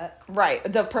dominate that. Right,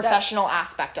 the professional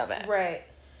aspect of it. Right.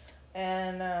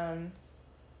 And,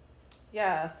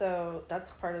 so that's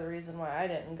part of the reason why I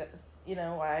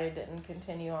didn't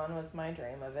continue on with my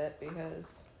dream of it,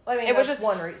 because, it was just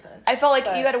one reason. I felt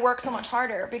you had to work so much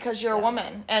harder because you're a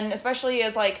woman, and especially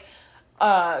as,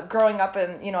 growing up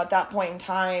and, at that point in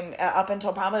time, up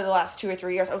until probably the last 2 or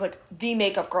 3 years, I was the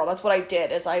makeup girl. That's what I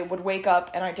did, is I would wake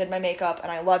up and I did my makeup,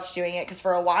 and I loved doing it, because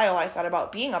for a while I thought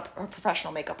about being a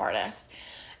professional makeup artist.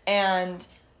 And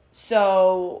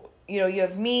so, you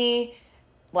have me,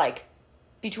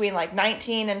 between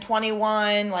 19 and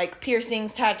 21,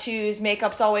 piercings, tattoos,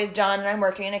 makeup's always done, and I'm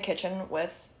working in a kitchen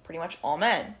with pretty much all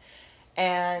men.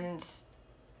 And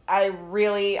I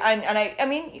really, I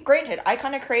mean, granted, I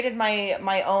kind of created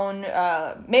my own,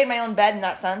 made my own bed in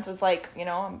that sense. It was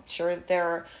I'm sure that there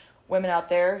are women out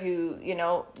there who,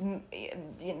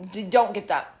 don't get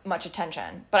that much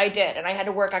attention, but I did, and I had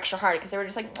to work extra hard, because they were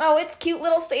just oh, it's cute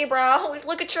little Sabra, oh,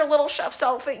 look at your little chef's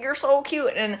outfit, you're so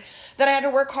cute. And then I had to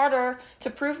work harder to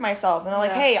prove myself, and I'm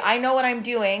hey, I know what I'm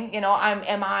doing, am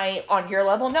I on your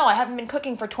level? No, I haven't been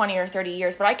cooking for 20 or 30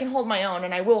 years, but I can hold my own,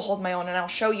 and I will hold my own, and I'll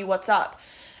show you what's up.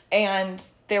 And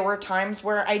there were times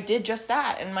where I did just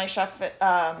that, and my chef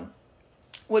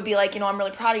would be I'm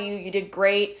really proud of you, you did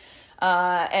great.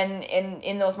 And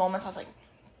in those moments, I was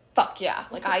fuck yeah,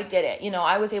 I did it.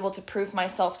 I was able to prove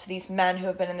myself to these men who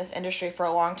have been in this industry for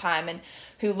a long time, and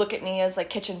who look at me as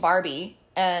kitchen Barbie,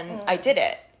 and I did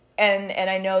it. And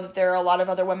I know that there are a lot of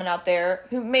other women out there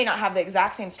who may not have the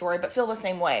exact same story, but feel the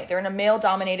same way. They're in a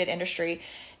male-dominated industry,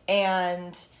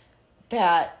 and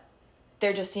that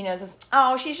they're just seen as,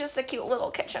 oh, she's just a cute little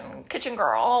kitchen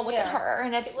girl. Oh, look at her.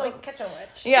 And it's kitchen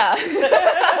witch. Yeah.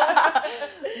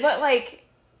 But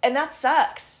and that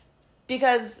sucks,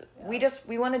 because we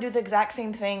want to do the exact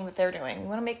same thing that they're doing. We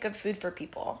want to make good food for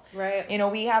people. Right.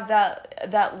 We have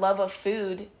that love of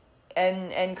food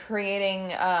and creating,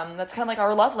 that's kind of like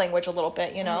our love language a little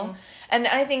bit, you know? And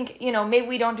I think, you know, maybe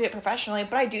we don't do it professionally,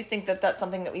 but I do think that that's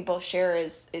something that we both share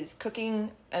is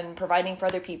cooking and providing for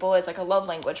other people is like a love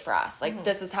language for us. Like,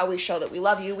 this is how we show that we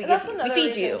love you. We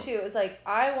feed you. Too, is like,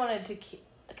 I wanted to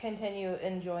continue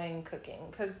enjoying cooking,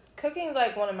 because cooking is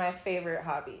like one of my favorite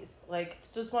hobbies. Like,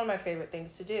 it's just one of my favorite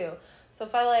things to do. So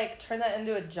if I like turn that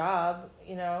into a job,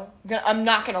 you know, I'm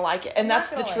not gonna like it, and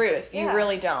that's the truth. You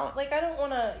really don't. Like, I don't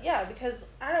want to. Yeah, because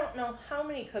I don't know how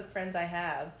many cook friends I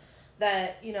have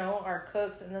that, you know, are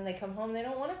cooks, and then they come home, they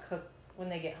don't want to cook when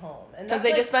they get home, and because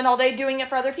they just spend all day doing it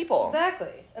for other people.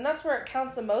 Exactly, and that's where it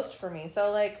counts the most for me.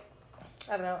 So like,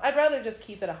 I don't know. I'd rather just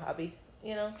keep it a hobby,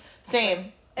 you know.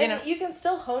 Same. And you can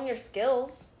still hone your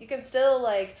skills. You can still,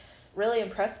 like, really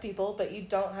impress people, but you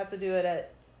don't have to do it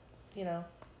at, you know,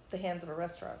 the hands of a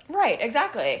restaurant. Right,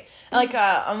 exactly. Like,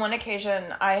 on one occasion,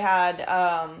 I had,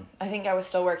 I think I was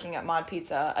still working at Mod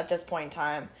Pizza at this point in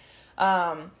time.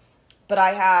 But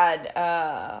I had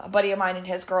a buddy of mine and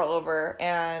his girl over,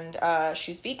 and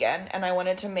she's vegan, and I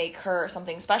wanted to make her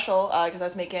something special, because I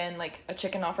was making, like, a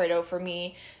chicken Alfredo for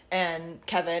me and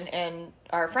Kevin and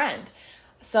our friend.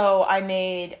 So I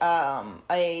made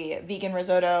a vegan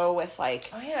risotto with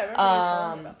like, oh yeah, I remember you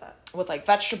telling me about that. With like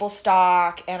vegetable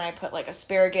stock, and I put like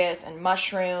asparagus and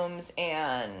mushrooms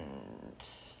and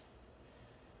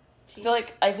cheese.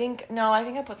 I think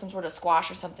I put some sort of squash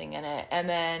or something in it, and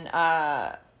then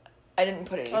I didn't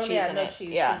put any cheese in it. Cheese.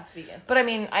 Yeah, cheese is vegan. But I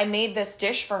mean, I made this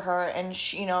dish for her, and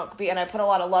she, you know, and I put a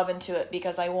lot of love into it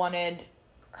because I wanted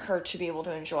her to be able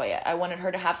to enjoy it. I wanted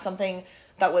her to have something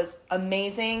that was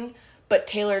amazing, but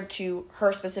tailored to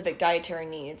her specific dietary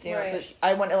needs, you know. Right. So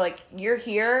I want to, like, you're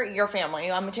here, your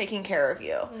family, I'm taking care of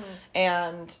you,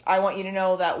 and I want you to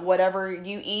know that whatever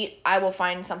you eat, I will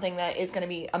find something that is going to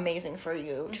be amazing for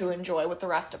you to enjoy with the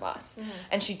rest of us.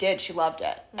 And she did. She loved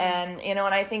it, and you know,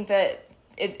 and I think that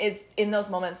it's in those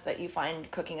moments that you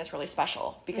find cooking is really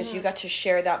special, because you got to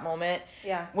share that moment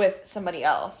with somebody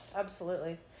else.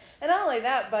 Absolutely. And not only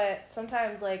that, but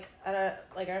sometimes, like, I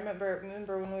remember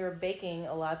when we were baking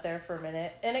a lot there for a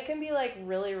minute, and it can be, like,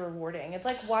 really rewarding. It's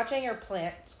like watching your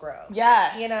plants grow.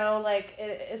 Yes. You know, like,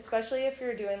 especially if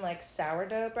you're doing, like,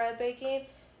 sourdough bread baking,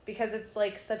 because it's,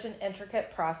 like, such an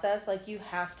intricate process. Like, you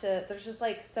have to, there's just,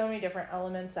 like, so many different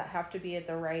elements that have to be at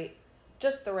the right,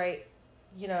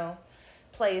 you know,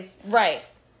 place. Right.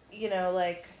 You know,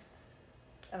 like,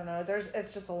 I don't know,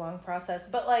 it's just a long process.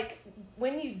 But, like,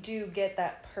 when you do get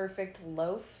that perfect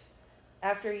loaf,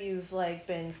 after you've, like,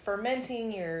 been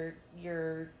fermenting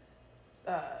your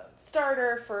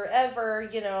starter forever,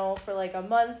 you know, for, like, a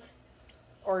month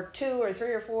or 2 or 3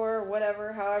 or 4 or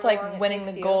whatever, however it's like long winning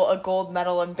a gold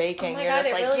medal in baking. Oh my You're God,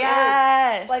 just like, really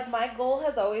yes! is. Like, my goal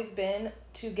has always been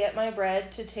to get my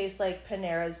bread to taste like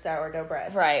Panera's sourdough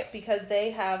bread. Right. Because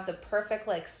they have the perfect,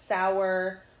 like,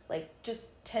 sour, like, just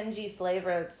tangy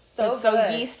flavor. It's so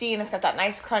yeasty, and it's got that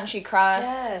nice crunchy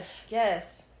crust.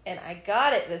 Yes. And I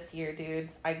got it this year, dude.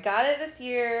 I got it this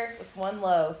year with one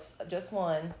loaf, just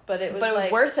one. But it was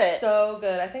like, worth it. So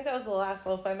good. I think that was the last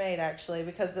loaf I made, actually,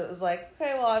 because it was like,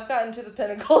 okay, well, I've gotten to the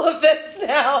pinnacle of this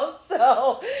now,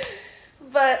 so.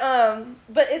 But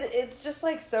it's just,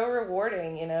 like, so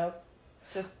rewarding, you know,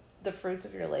 just the fruits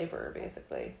of your labor,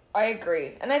 basically. I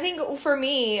agree. And I think for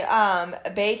me,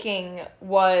 baking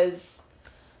was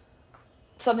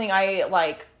something I,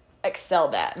 like,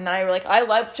 excelled at. And I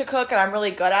love to cook and I'm really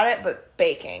good at it, but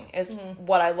baking is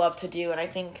what I love to do. And I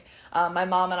think my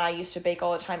mom and I used to bake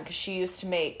all the time, because she used to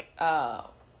make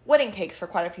wedding cakes for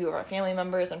quite a few of our family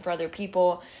members and for other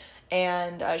people.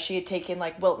 And she had taken,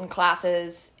 like, Wilton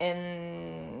classes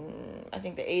in, I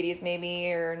think, the 80s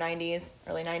maybe, or 90s,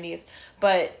 early 90s.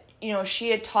 But you know, she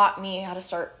had taught me how to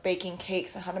start baking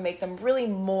cakes and how to make them really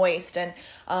moist, and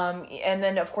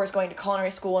then of course going to culinary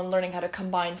school and learning how to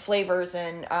combine flavors,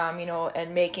 and you know,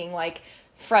 and making, like,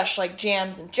 fresh, like,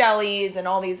 jams and jellies and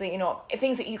all these, you know,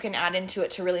 things that you can add into it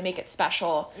to really make it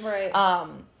special. Right.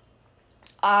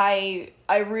 I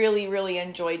really, really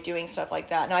enjoyed doing stuff like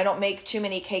that. Now, I don't make too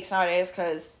many cakes nowadays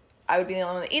because I would be the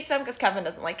only one that eats them, because Kevin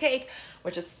doesn't like cake,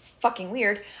 which is fucking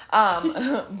weird.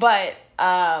 But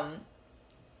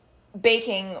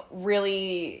baking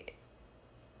really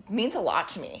means a lot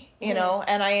to me, you know,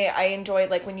 and I enjoyed,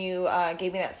 like, when you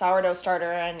gave me that sourdough starter,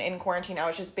 and in quarantine I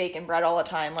was just baking bread all the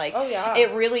time. Like, oh yeah,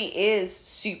 it really is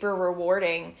super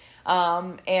rewarding,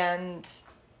 and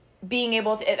being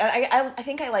able to, I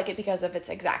think I like it because of its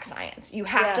exact science. You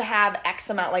have to have X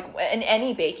amount, like in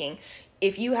any baking,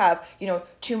 if you have,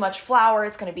 too much flour,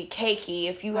 it's going to be cakey.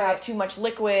 If you have too much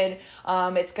liquid,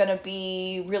 it's going to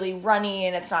be really runny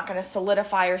and it's not going to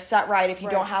solidify or set right. If you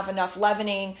don't have enough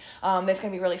leavening, it's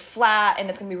going to be really flat and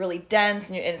it's going to be really dense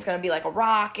and it's going to be like a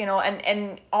rock,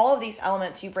 and all of these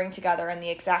elements you bring together in the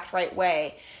exact right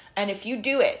way. And if you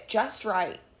do it just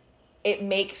right, it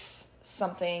makes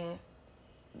something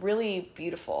really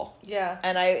beautiful. Yeah.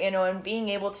 And and being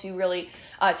able to really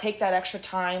take that extra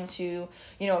time to,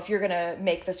 if you're going to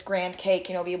make this grand cake,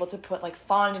 be able to put like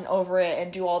fondant over it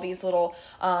and do all these little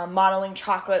modeling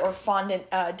chocolate or fondant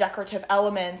decorative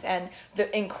elements, and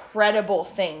the incredible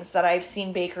things that I've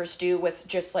seen bakers do with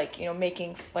just like,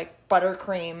 making like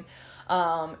buttercream,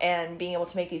 and being able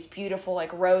to make these beautiful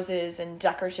like roses and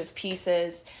decorative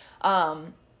pieces.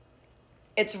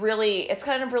 It's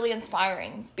kind of really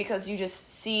inspiring because you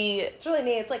just see. It's really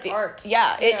neat. It's like art.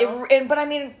 Yeah. But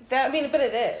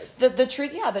it is.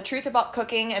 The truth about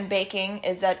cooking and baking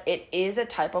is that it is a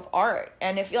type of art.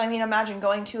 And imagine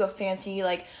going to a fancy,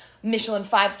 like, Michelin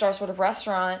 5-star sort of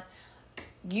restaurant.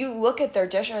 You look at their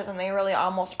dishes and they really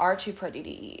almost are too pretty to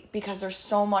eat because there's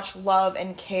so much love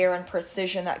and care and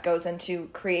precision that goes into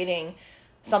creating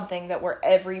something that where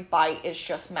every bite is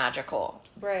just magical.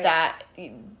 Right.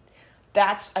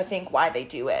 That's, I think, why they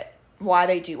do it, why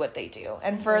they do what they do.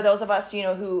 And for those of us,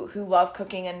 who love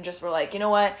cooking and just were like, you know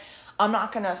what, I'm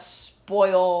not going to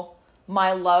spoil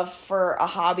my love for a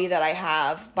hobby that I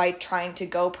have by trying to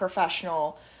go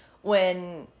professional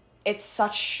when it's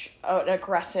such an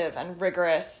aggressive and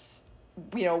rigorous,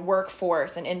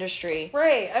 workforce and industry.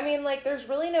 Right. There's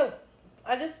really no,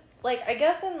 I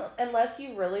guess unless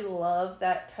you really love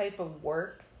that type of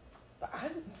work. But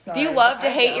I'm sorry. Do you love to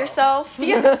hate yourself?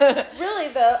 Yeah. Really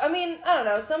though. I don't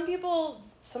know. Some people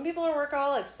are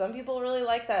workaholics. Some people really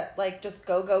like that, like just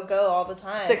go all the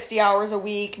time. 60 hours a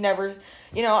week, never,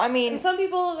 And some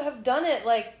people have done it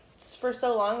like for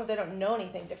so long that they don't know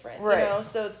anything different. Right.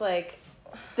 So it's like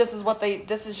this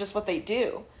is just what they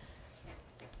do.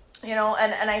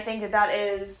 And I think that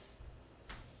is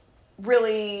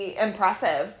really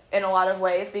impressive in a lot of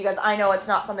ways because I know it's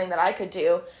not something that I could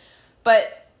do.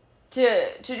 But to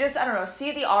just,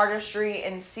 see the artistry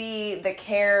and see the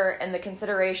care and the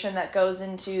consideration that goes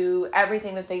into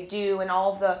everything that they do and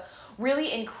all of the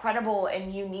really incredible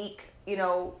and unique,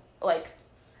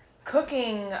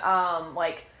 cooking,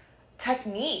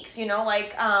 techniques,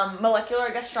 molecular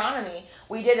gastronomy.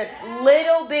 We did a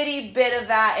little bitty bit of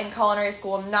that in culinary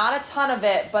school, not a ton of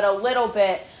it, but a little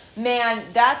bit. Man,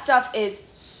 that stuff is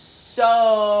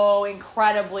so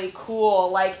incredibly cool.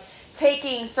 Like,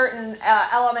 taking certain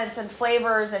elements and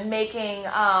flavors and making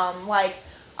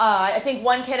I think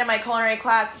one kid in my culinary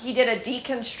class, he did a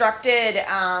deconstructed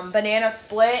banana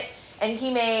split, and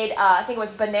he made I think it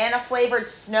was banana flavored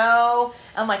snow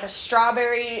and like a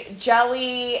strawberry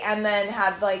jelly, and then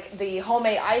had like the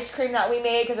homemade ice cream that we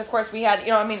made because of course we had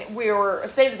we were a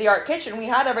state of the art kitchen, we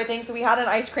had everything, so we had an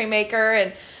ice cream maker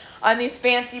and on these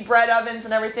fancy bread ovens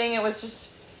and everything. It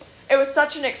was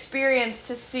such an experience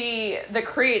to see the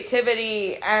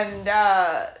creativity and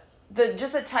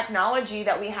the technology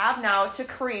that we have now to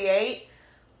create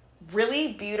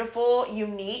really beautiful,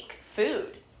 unique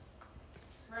food.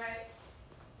 Right.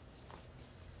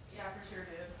 Yeah, for sure,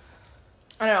 dude.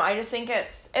 I don't know. I just think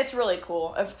it's really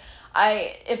cool. If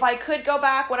I could go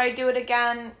back, would I do it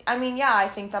again? Yeah, I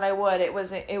think that I would. It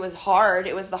was hard.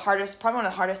 It was probably one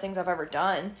of the hardest things I've ever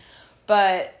done.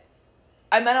 But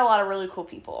I met a lot of really cool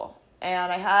people.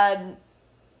 And I had,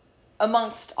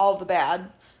 amongst all the bad,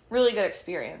 really good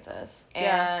experiences.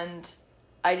 Yeah. And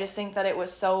I just think that it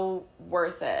was so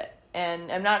worth it.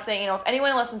 And I'm not saying, if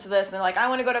anyone listens to this and they're like, I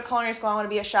want to go to culinary school, I want to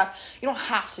be a chef. You don't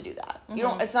have to do that. Mm-hmm. You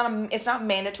don't. It's not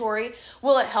mandatory.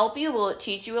 Will it help you? Will it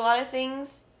teach you a lot of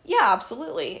things? Yeah,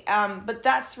 absolutely. But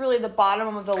that's really the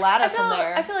bottom of the ladder from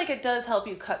there. I feel like it does help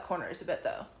you cut corners a bit,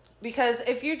 though. Because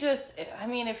if you're just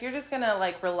gonna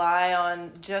like rely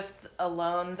on just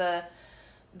alone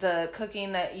the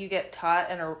cooking that you get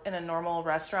taught in a normal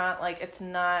restaurant, like it's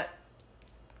not.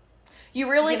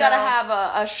 You really gotta have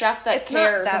a chef that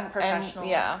cares. It's not that professional.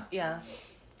 Yeah.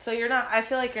 So you're not. I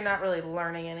feel like you're not really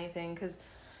learning anything because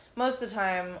most of the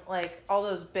time, like all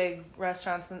those big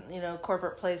restaurants and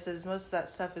corporate places, most of that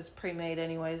stuff is pre-made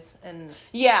anyways. And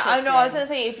yeah, I know. I was gonna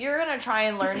say if you're gonna try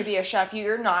and learn to be a chef,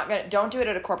 don't do it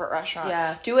at a corporate restaurant.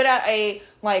 Yeah, do it at a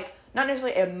not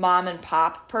necessarily a mom and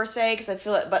pop per se, because I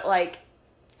feel it, but like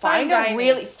find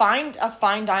a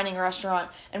fine dining restaurant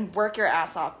and work your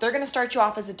ass off. They're going to start you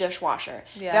off as a dishwasher.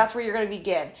 Yeah. That's where you're going to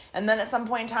begin. And then at some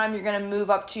point in time, you're going to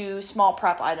move up to small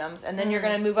prep items. And then you're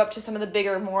going to move up to some of the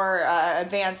bigger, more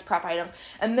advanced prep items.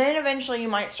 And then eventually you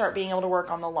might start being able to work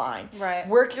on the line. Right.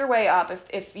 Work your way up.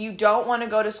 If you don't want to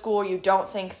go to school, you don't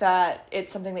think that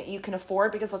it's something that you can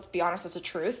afford, because let's be honest, it's the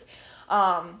truth.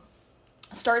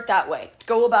 Start that way.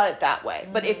 Go about it that way.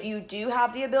 But if you do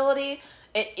have the ability,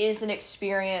 it is an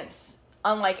experience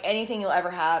unlike anything you'll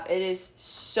ever have. It is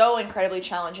so incredibly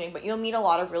challenging, but you'll meet a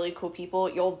lot of really cool people.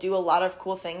 You'll do a lot of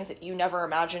cool things that you never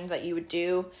imagined that you would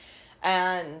do.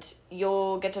 And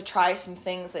you'll get to try some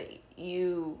things that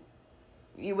you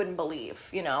wouldn't believe,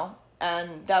 you know?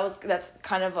 And that's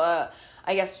kind of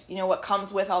I guess, you know, what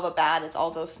comes with all the bad is all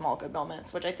those small good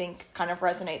moments, which I think kind of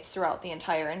resonates throughout the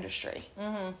entire industry.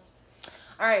 Mm-hmm.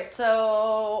 All right,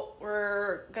 so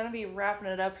we're going to be wrapping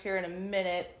it up here in a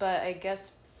minute, but I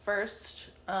guess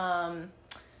first,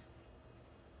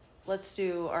 let's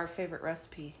do our favorite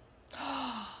recipe.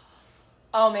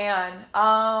 Oh, man.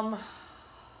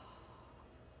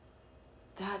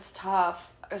 That's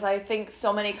tough, because I think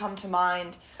so many come to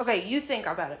mind. Okay, you think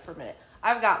about it for a minute.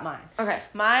 I've got mine. Okay.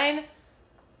 Mine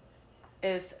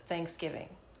is Thanksgiving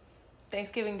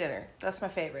dinner. That's my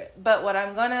favorite. But what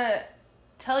I'm going to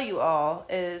tell you all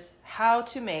is how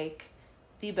to make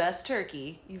the best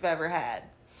turkey you've ever had.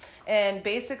 And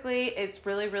basically, it's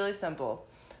really, really simple.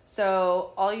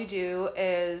 So all you do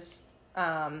is,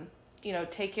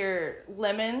 take your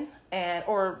lemon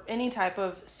or any type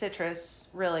of citrus,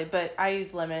 really, but I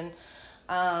use lemon.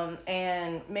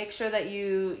 And make sure that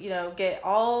you get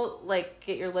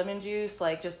your lemon juice,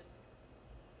 just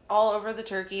all over the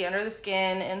turkey, under the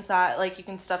skin, inside. You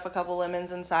can stuff a couple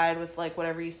lemons inside with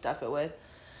whatever you stuff it with.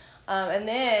 And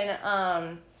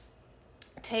then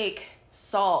take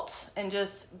salt and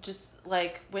just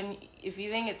if you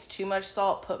think it's too much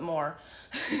salt, put more.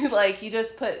 You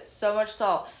just put so much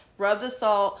salt. Rub the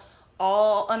salt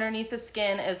all underneath the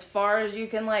skin as far as you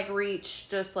can reach,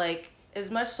 just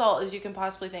as much salt as you can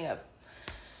possibly think of.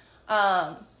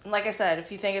 Like I said,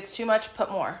 if you think it's too much,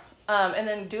 put more. And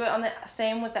then do it on the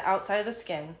same with the outside of the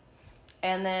skin.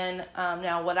 And then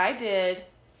now what I did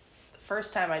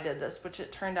first time I did this, which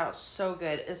it turned out so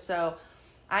good, is so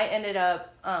I ended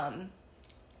up, I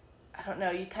don't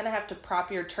know, you kind of have to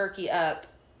prop your turkey up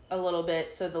a little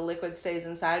bit so the liquid stays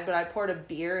inside, but I poured a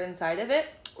beer inside of it.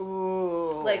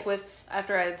 Ooh.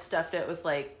 After I had stuffed it with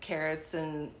carrots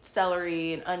and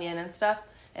celery and onion and stuff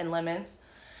and lemons.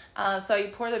 So you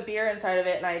pour the beer inside of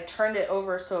it, and I turned it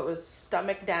over so it was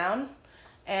stomach down,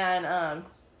 and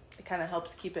it kind of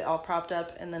helps keep it all propped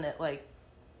up, and then it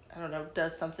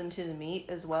does something to the meat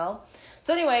as well.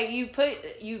 So anyway,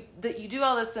 you do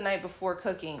all this the night before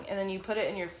cooking, and then you put it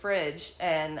in your fridge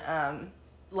and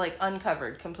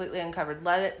uncovered, completely uncovered.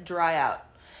 Let it dry out,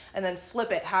 and then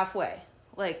flip it halfway,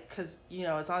 because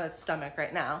it's on its stomach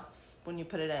right now when you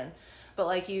put it in.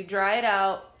 But you dry it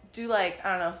out, do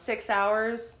 6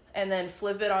 hours, and then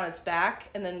flip it on its back,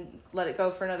 and then let it go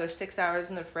for another 6 hours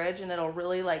in the fridge, and it'll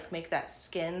really make that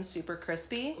skin super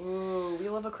crispy. Ooh, we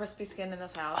love a crispy skin in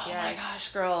this house. Oh yes. My gosh,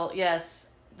 girl, yes.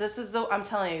 I'm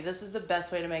telling you, this is the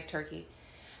best way to make turkey.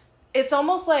 It's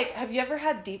almost have you ever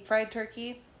had deep fried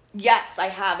turkey? Yes, I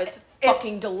have. It's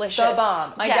fucking delicious. The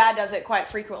bomb. My dad does it quite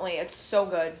frequently. It's so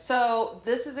good. So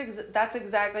that's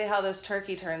exactly how this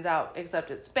turkey turns out,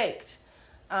 except it's baked.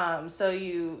 And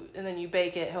then you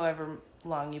bake it however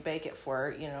long you bake it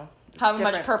for, How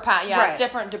much per pound? Yeah, right. It's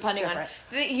different depending on.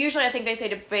 Usually, I think they say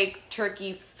to bake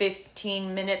turkey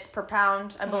 15 minutes per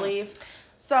pound, I believe.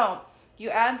 So you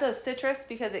add the citrus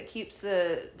because it keeps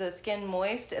the skin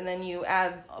moist, and then you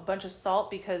add a bunch of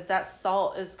salt because that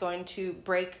salt is going to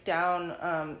break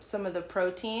down some of the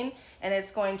protein, and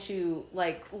it's going to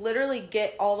literally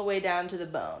get all the way down to the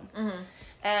bone. Mm-hmm.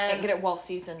 And get it well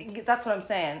seasoned. That's what I'm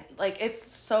saying.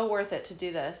 It's so worth it to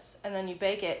do this. And then you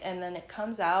bake it, and then it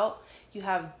comes out. You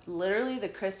have literally the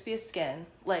crispiest skin,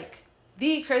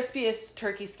 the crispiest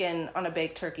turkey skin on a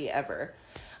baked turkey ever.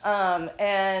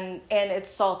 And it's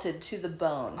salted to the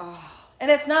bone. Oh. And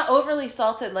it's not overly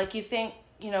salted like you think,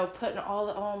 putting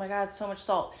oh my God, so much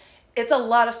salt. It's a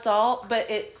lot of salt, but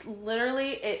it's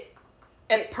literally,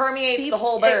 it permeates the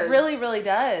whole bird. It really, really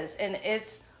does. And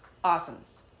it's awesome.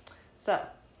 So,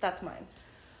 that's mine.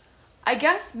 I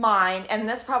guess mine, and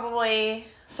this probably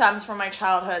stems from my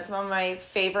childhood, some of my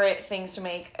favorite things to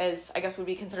make would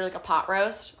be considered a pot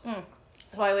roast.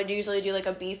 So I would usually do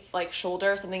a beef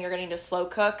shoulder, something you're going to need to slow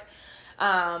cook.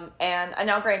 And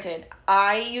now granted,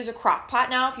 I use a crock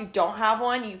pot now. If you don't have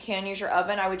one, you can use your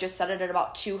oven. I would just set it at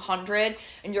about 200,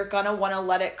 and you're going to want to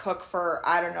let it cook for,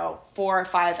 4 or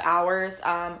 5 hours.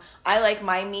 I like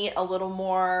my meat a little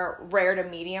more rare to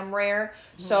medium rare.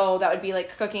 Mm-hmm. So that would be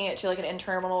like cooking it to like an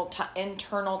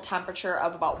internal temperature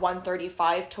of about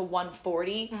 135 to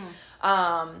 140.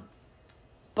 Mm.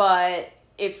 But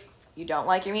if you don't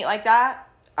like your meat like that,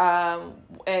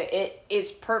 it is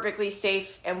perfectly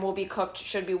safe and will be cooked,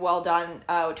 should be well done,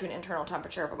 to an internal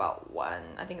temperature of about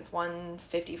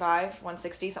 155,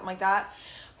 160, something like that.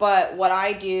 But what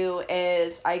I do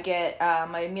is I get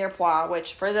my mirepoix,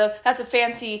 which that's a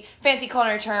fancy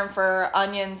culinary term for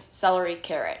onions, celery,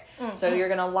 carrot. Mm-hmm. So you're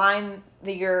gonna line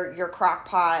your crock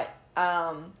pot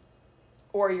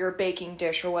or your baking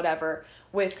dish or whatever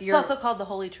with your. It's also called the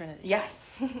Holy Trinity.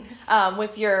 Yes,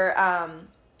 with your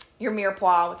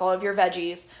mirepoix with all of your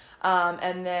veggies.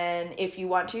 And then if you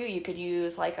want to, you could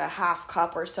use like a half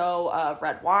cup or so of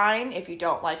red wine. If you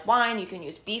don't like wine, you can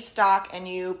use beef stock, and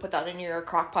you put that in your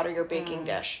crock pot or your baking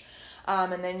dish.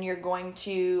 And then you're going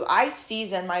to, I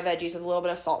season my veggies with a little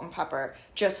bit of salt and pepper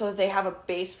just so that they have a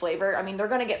base flavor. I mean, they're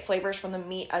going to get flavors from the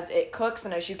meat as it cooks,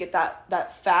 and as you get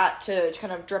that fat to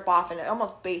kind of drip off and it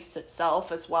almost bastes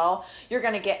itself as well, you're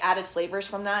going to get added flavors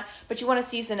from that. But you want to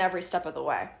season every step of the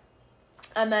way.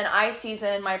 And then I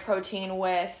season my protein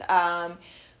with, like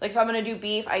if I'm going to do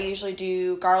beef, I usually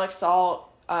do garlic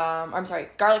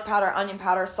powder, onion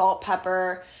powder, salt,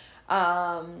 pepper,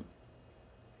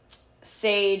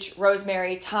 sage,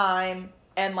 rosemary, thyme,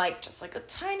 and just a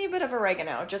tiny bit of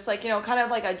oregano. Just kind of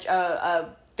like a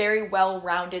very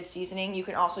well-rounded seasoning. You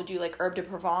can also do like herb de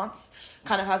Provence,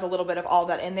 kind of has a little bit of all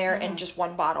that in there in just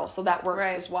one bottle. So that works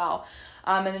as well.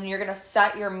 And then you're going to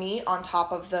set your meat on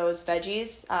top of those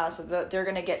veggies so that they're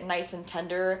going to get nice and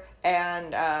tender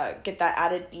and get that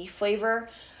added beef flavor.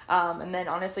 And then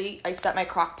honestly, I set my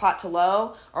crock pot to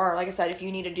low, or like I said, if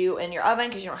you need to do in your oven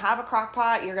because you don't have a crock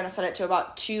pot, you're going to set it to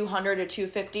about 200 to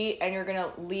 250, and you're going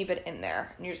to leave it in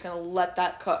there, and you're just going to let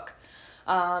that cook.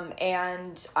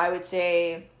 And I would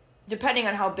say, depending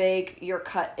on how big your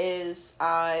cut is,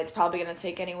 it's probably going to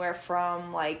take anywhere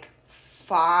from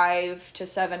 5 to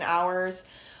 7 hours.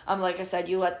 Like I said,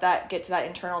 you let that get to that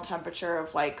internal temperature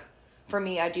of for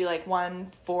me, I do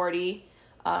 140,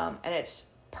 and it's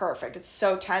perfect. It's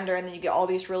so tender, and then you get all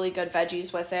these really good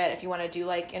veggies with it. If you want to do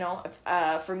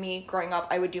for me growing up,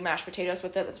 I would do mashed potatoes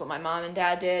with it. That's what my mom and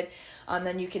dad did.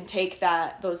 Then you can take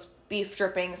those beef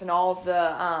drippings and all of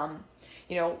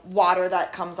the water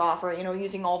that comes off, or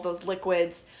using all of those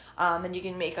liquids. Then you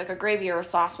can make a gravy or a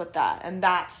sauce with that, and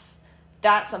that's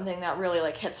something that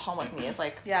really hits home with me, is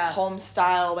home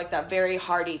style, that very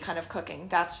hearty kind of cooking.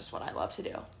 That's just what I love to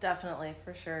do. Definitely,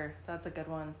 for sure. That's a good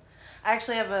one. I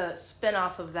actually have a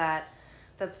spin-off of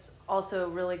that's also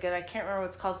really good. I can't remember what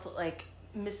it's called, so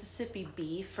Mississippi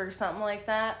beef or something like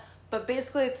that. But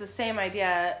basically it's the same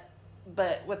idea,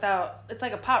 but without, it's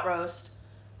like a pot roast,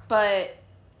 but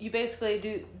you basically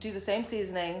do the same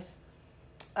seasonings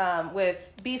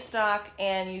with beef stock,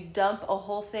 and you dump a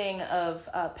whole thing of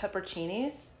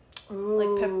pepperoncinis.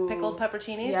 Ooh, pickled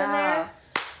pepperoncinis in there.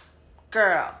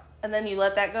 Girl. And then you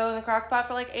let that go in the crock pot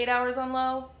for 8 hours on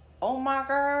low. Oh my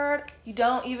God. You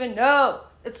don't even know.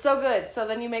 It's so good. So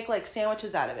then you make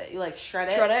sandwiches out of it. You shred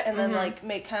it. And then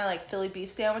make kind of Philly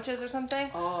beef sandwiches or something.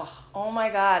 Oh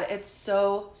my God. It's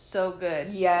so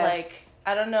good. Yes.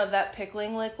 I don't know, that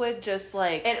pickling liquid just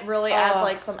it really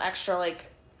adds some extra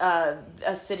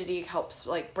acidity, helps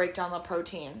break down the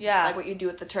proteins. Yeah. Like what you do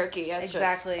with the turkey. It's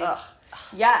exactly. Just,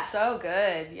 yes. So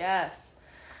good. Yes.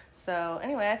 So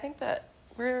anyway, I think that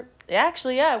we're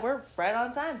right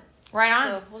on time. Right on.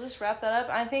 So we'll just wrap that up.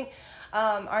 I think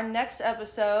our next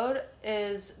episode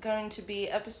is going to be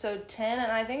episode 10,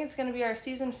 and I think it's going to be our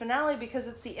season finale because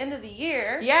it's the end of the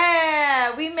year.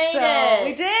 Yeah, we made it.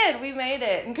 We did. We made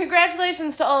it. And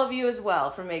congratulations to all of you as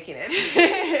well for making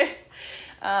it.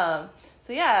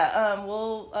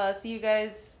 We'll see you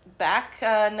guys back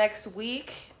next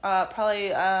week.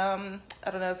 Probably, I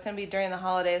don't know, it's going to be during the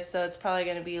holidays, so it's probably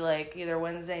going to be either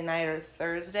Wednesday night or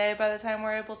Thursday by the time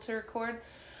we're able to record.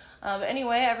 But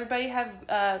anyway, everybody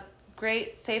have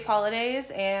great, safe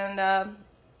holidays, and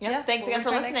thanks again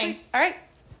for listening. All right.